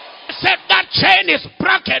 I said that chain is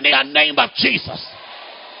broken in the name of Jesus.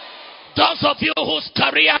 Those of you whose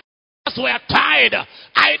careers were tied,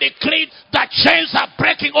 I decree that chains are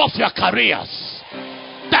breaking off your careers.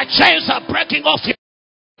 That chains are breaking off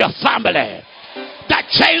your family. That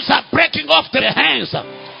chains are breaking off their hands.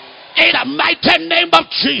 In the mighty name of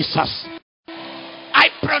Jesus, I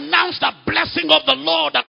pronounce the blessing of the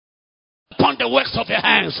Lord upon the works of your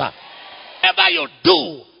hands. Whatever you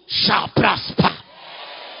do shall prosper.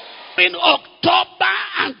 In October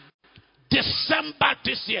and December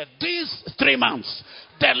this year, these 3 months,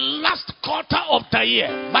 the last quarter of the year,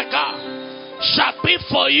 my God, shall be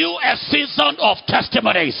for you a season of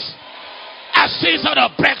testimonies, a season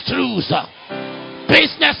of breakthroughs,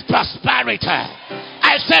 business prosperity.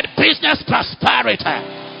 I said business prosperity,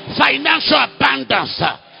 financial abundance,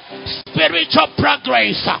 spiritual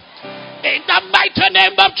progress. In the mighty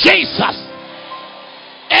name of Jesus,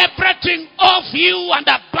 everything of you and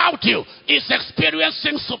about you is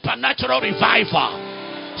experiencing supernatural revival.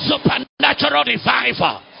 Supernatural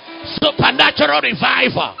revival. Supernatural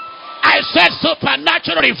revival. I said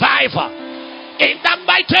supernatural revival. In the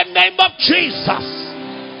mighty name of Jesus.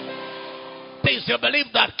 Please, you believe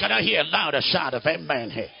that? Can I hear a louder shout of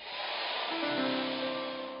amen here?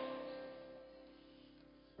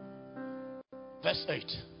 Verse 8.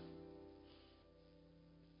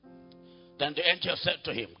 Then the angel said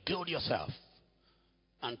to him, gird yourself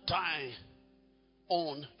and tie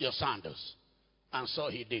on your sandals. And so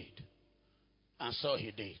he did. And so he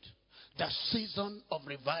did. The season of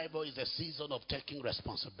revival is a season of taking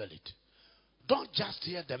responsibility. Don't just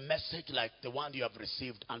hear the message like the one you have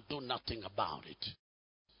received and do nothing about it.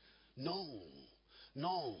 No.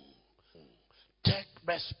 No. Take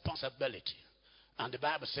responsibility. And the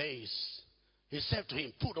Bible says, he said to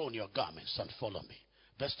him, put on your garments and follow me.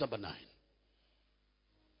 Verse number 9.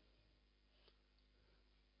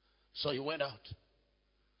 So he went out.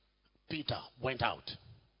 Peter went out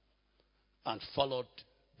and followed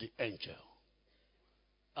the angel.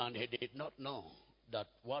 And he did not know that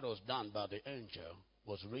what was done by the angel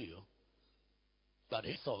was real. But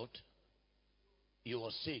he thought he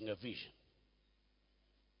was seeing a vision.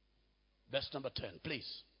 Verse number 10, please.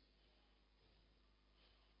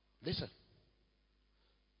 Listen.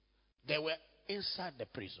 They were inside the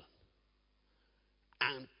prison.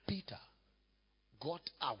 And Peter got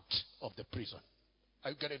out of the prison.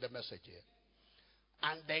 Are you getting the message here?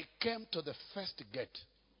 And they came to the first gate.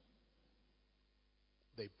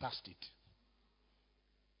 They passed it.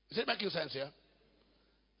 Is it making sense here?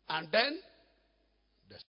 And then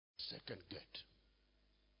the second gate.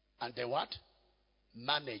 And they what?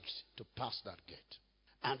 Managed to pass that gate.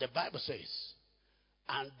 And the Bible says,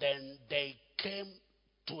 and then they came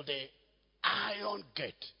to the iron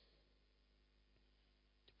gate.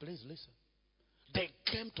 Please listen. They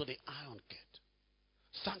came to the iron gate.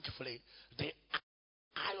 Thankfully, the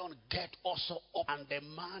iron gate also opened, and the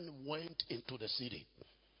man went into the city.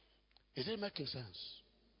 Is it making sense?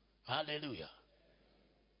 Hallelujah.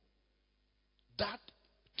 That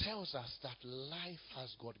tells us that life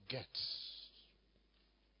has got gates.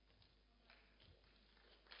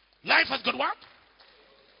 Life has got what?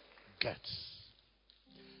 Gates.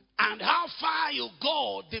 And how far you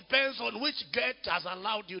go depends on which gate has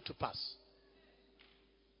allowed you to pass.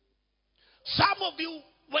 Some of you,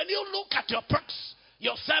 when you look at your perks,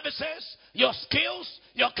 your services, your skills,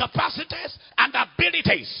 your capacities and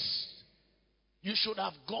abilities, you should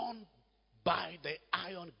have gone by the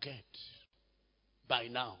iron gate by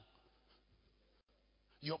now.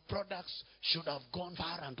 Your products should have gone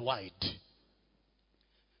far and wide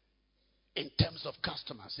in terms of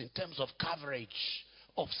customers, in terms of coverage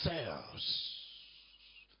of sales.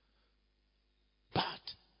 But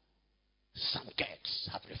some gates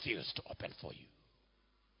have refused to open for you.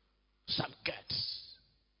 Some gates.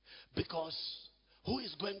 Because who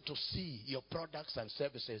is going to see your products and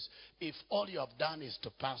services if all you have done is to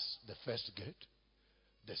pass the first gate,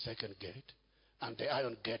 the second gate, and the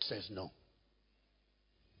iron gate says no?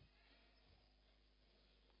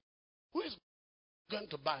 Who is going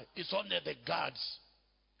to buy? It's only the guards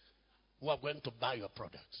who are going to buy your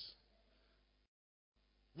products.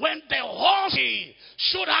 When the whole city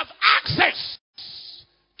should have access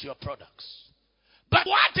to your products. But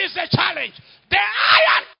what is the challenge? The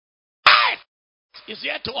iron gate is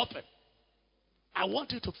yet to open. I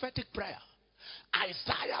want you to prophetic prayer.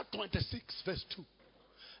 Isaiah 26 verse 2.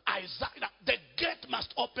 Isaiah, the gate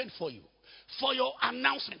must open for you. For your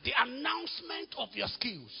announcement, the announcement of your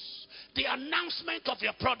skills, the announcement of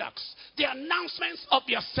your products, the announcements of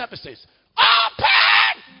your services.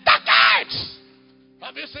 Open the gates.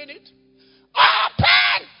 Have you seen it?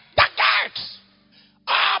 Open the gates.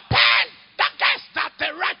 Open the gates that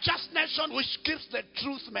the righteous nation which keeps the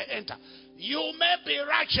truth may enter. You may be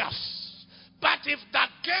righteous, but if the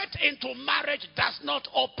gate into marriage does not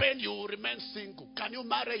open, you will remain single. Can you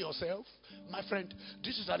marry yourself? My friend,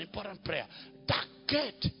 this is an important prayer. The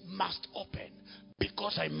gate must open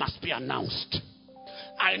because I must be announced.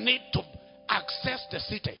 I need to access the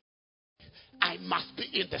city. I must be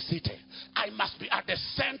in the city. I must be at the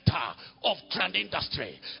center of trend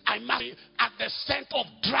industry. I must be at the center of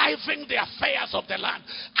driving the affairs of the land.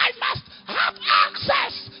 I must have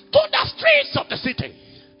access to the streets of the city.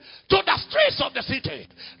 To the streets of the city.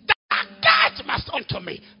 The gate must enter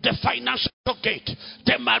me. The financial gate,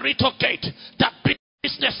 the marital gate, the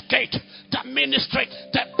business gate, the ministry,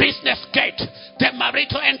 the business gate, the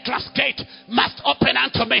marital entrance gate must open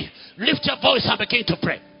unto me. Lift your voice and begin to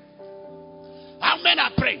pray. How many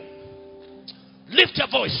are praying? Lift your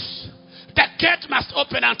voice. The gate must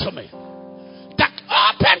open unto me.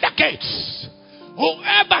 Open the gates.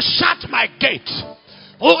 Whoever shut my gate,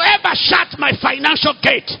 whoever shut my financial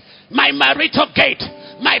gate, my marital gate,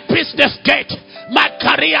 my business gate, my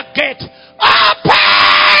career gate,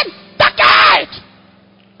 open the gate.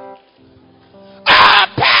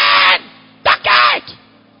 Open the gate.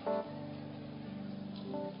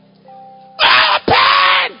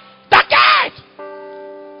 Open the gate.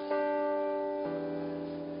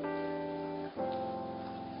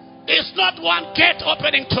 It's not one gate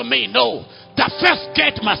opening to me. No. The first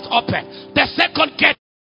gate must open. The second gate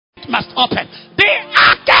must open. The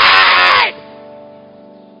gate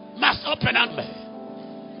must open unto me.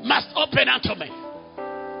 Must open unto me.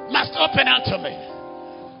 Must open unto me.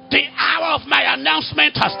 The hour of my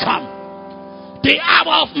announcement has come. The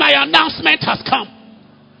hour of my announcement has come.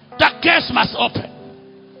 The gates must open.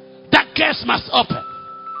 The gates must open.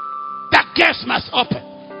 The gates must open.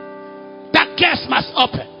 The gates must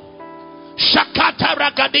open. Shakata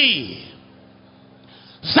Ragadi.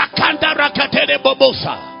 Zakanda Rakatele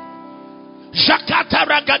Bobosa. Shakata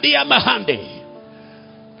Ragadia Mahande.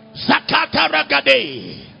 Zakata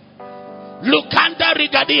Ragade. Lukanda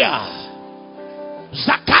Rigadia.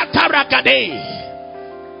 Zakata Ragade.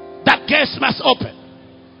 The gates must open.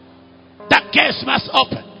 The gates must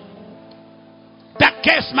open. The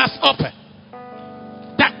gates must open.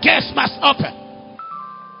 The gates must open.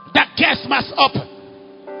 The gates must open.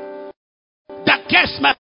 The gates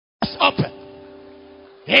must open.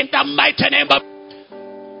 In the mighty name of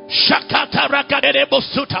Shakata Rakadere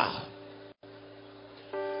Bosuta.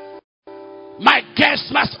 My gates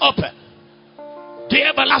must open. The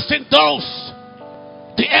everlasting doors.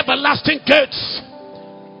 The everlasting gates.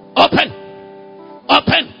 Open.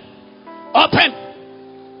 Open. Open.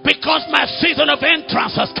 Because my season of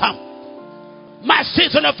entrance has come. My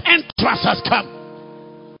season of entrance has come.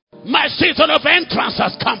 My season of entrance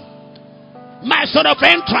has come. My season of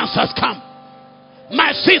entrance has come.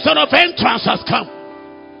 My season of entrance has come.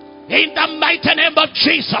 In the mighty name of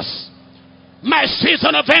Jesus. My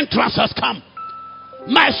season of entrance has come.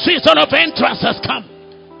 My season of entrance has come.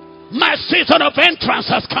 My season of entrance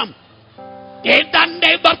has come. In the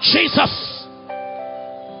name of Jesus.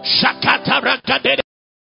 Shakata Rakadede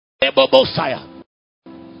Bobosaya.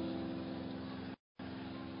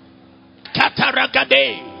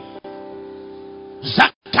 Kataragade.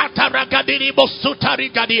 Zakata Ragadiri Bosuta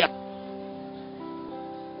Rigadia.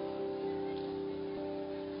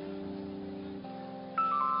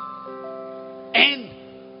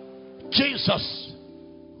 In Jesus'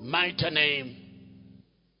 mighty name,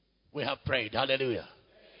 we have prayed. Hallelujah.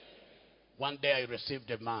 One day I received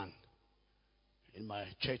a man in my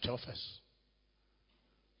church office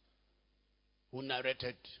who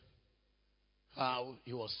narrated how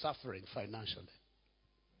he was suffering financially.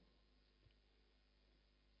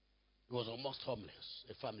 He was almost homeless,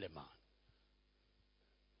 a family man.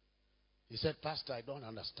 He said, Pastor, I don't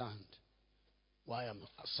understand why I'm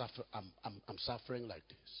suffering like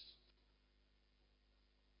this.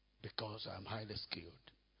 Because I'm highly skilled.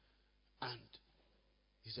 And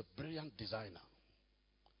he's a brilliant designer.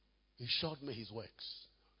 He showed me his works.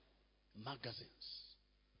 Magazines.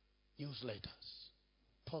 Newsletters.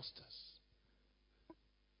 Posters.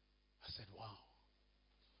 I said, wow.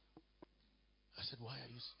 I said, why are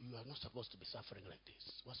you are not supposed to be suffering like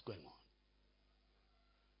this. What's going on?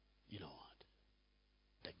 You know what?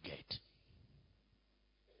 The gate.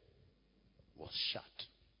 was shut.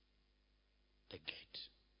 The gate.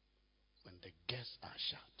 When the gates are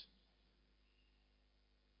shut,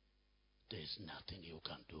 there is nothing you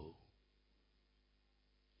can do.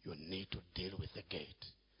 You need to deal with the gate.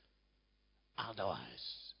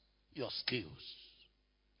 Otherwise, your skills,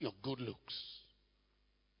 your good looks,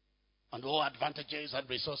 and all advantages and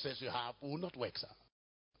resources you have will not work, sir.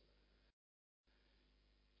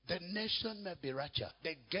 The nation may be richer.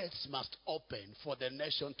 The gates must open for the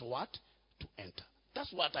nation to what? To enter.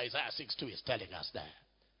 That's what Isaiah 6:2 is telling us there.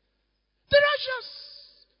 The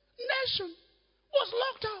righteous nation was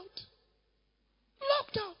locked out.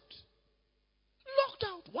 Locked out. Locked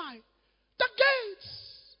out. Why? The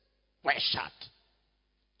gates were shut.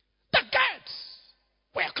 The gates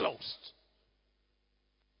were closed.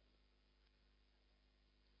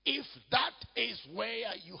 If that is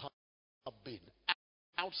where you have been,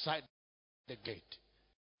 outside the gate,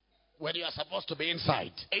 when you are supposed to be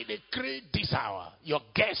inside, I decree this hour, your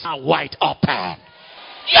gates are wide open.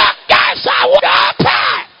 Your gates are wide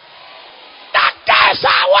open. The gates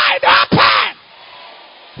are wide open.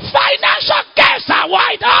 Financial gates are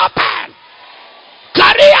wide open.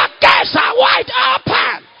 Career gates are wide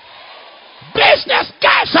open. Business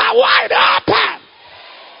gates are wide open.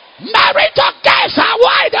 Marital gates are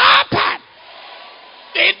wide open.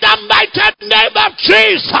 In the mighty name of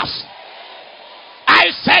Jesus.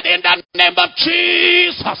 I said in the name of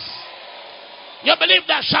Jesus. You believe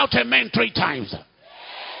that? Shout amen 3 times.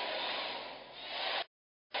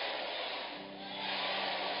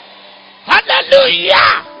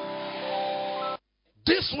 Hallelujah.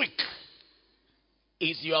 This week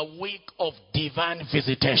is your week of divine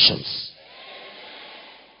visitations.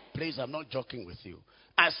 Please, I'm not joking with you.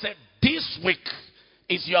 I said this week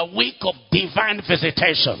is your week of divine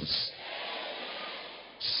visitations.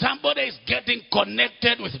 Somebody is getting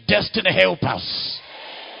connected with destiny helpers.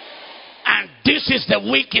 And this is the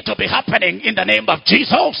week it will be happening in the name of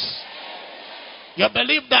Jesus. You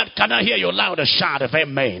believe that? Can I hear you louder shout of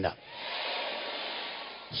amen?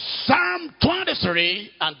 Psalm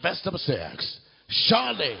 23 and verse number 6.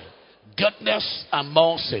 Surely goodness and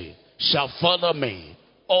mercy shall follow me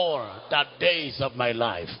all the days of my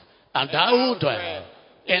life, and I will dwell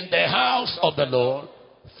in the house of the Lord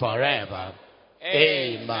forever.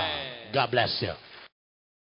 Amen. God bless you.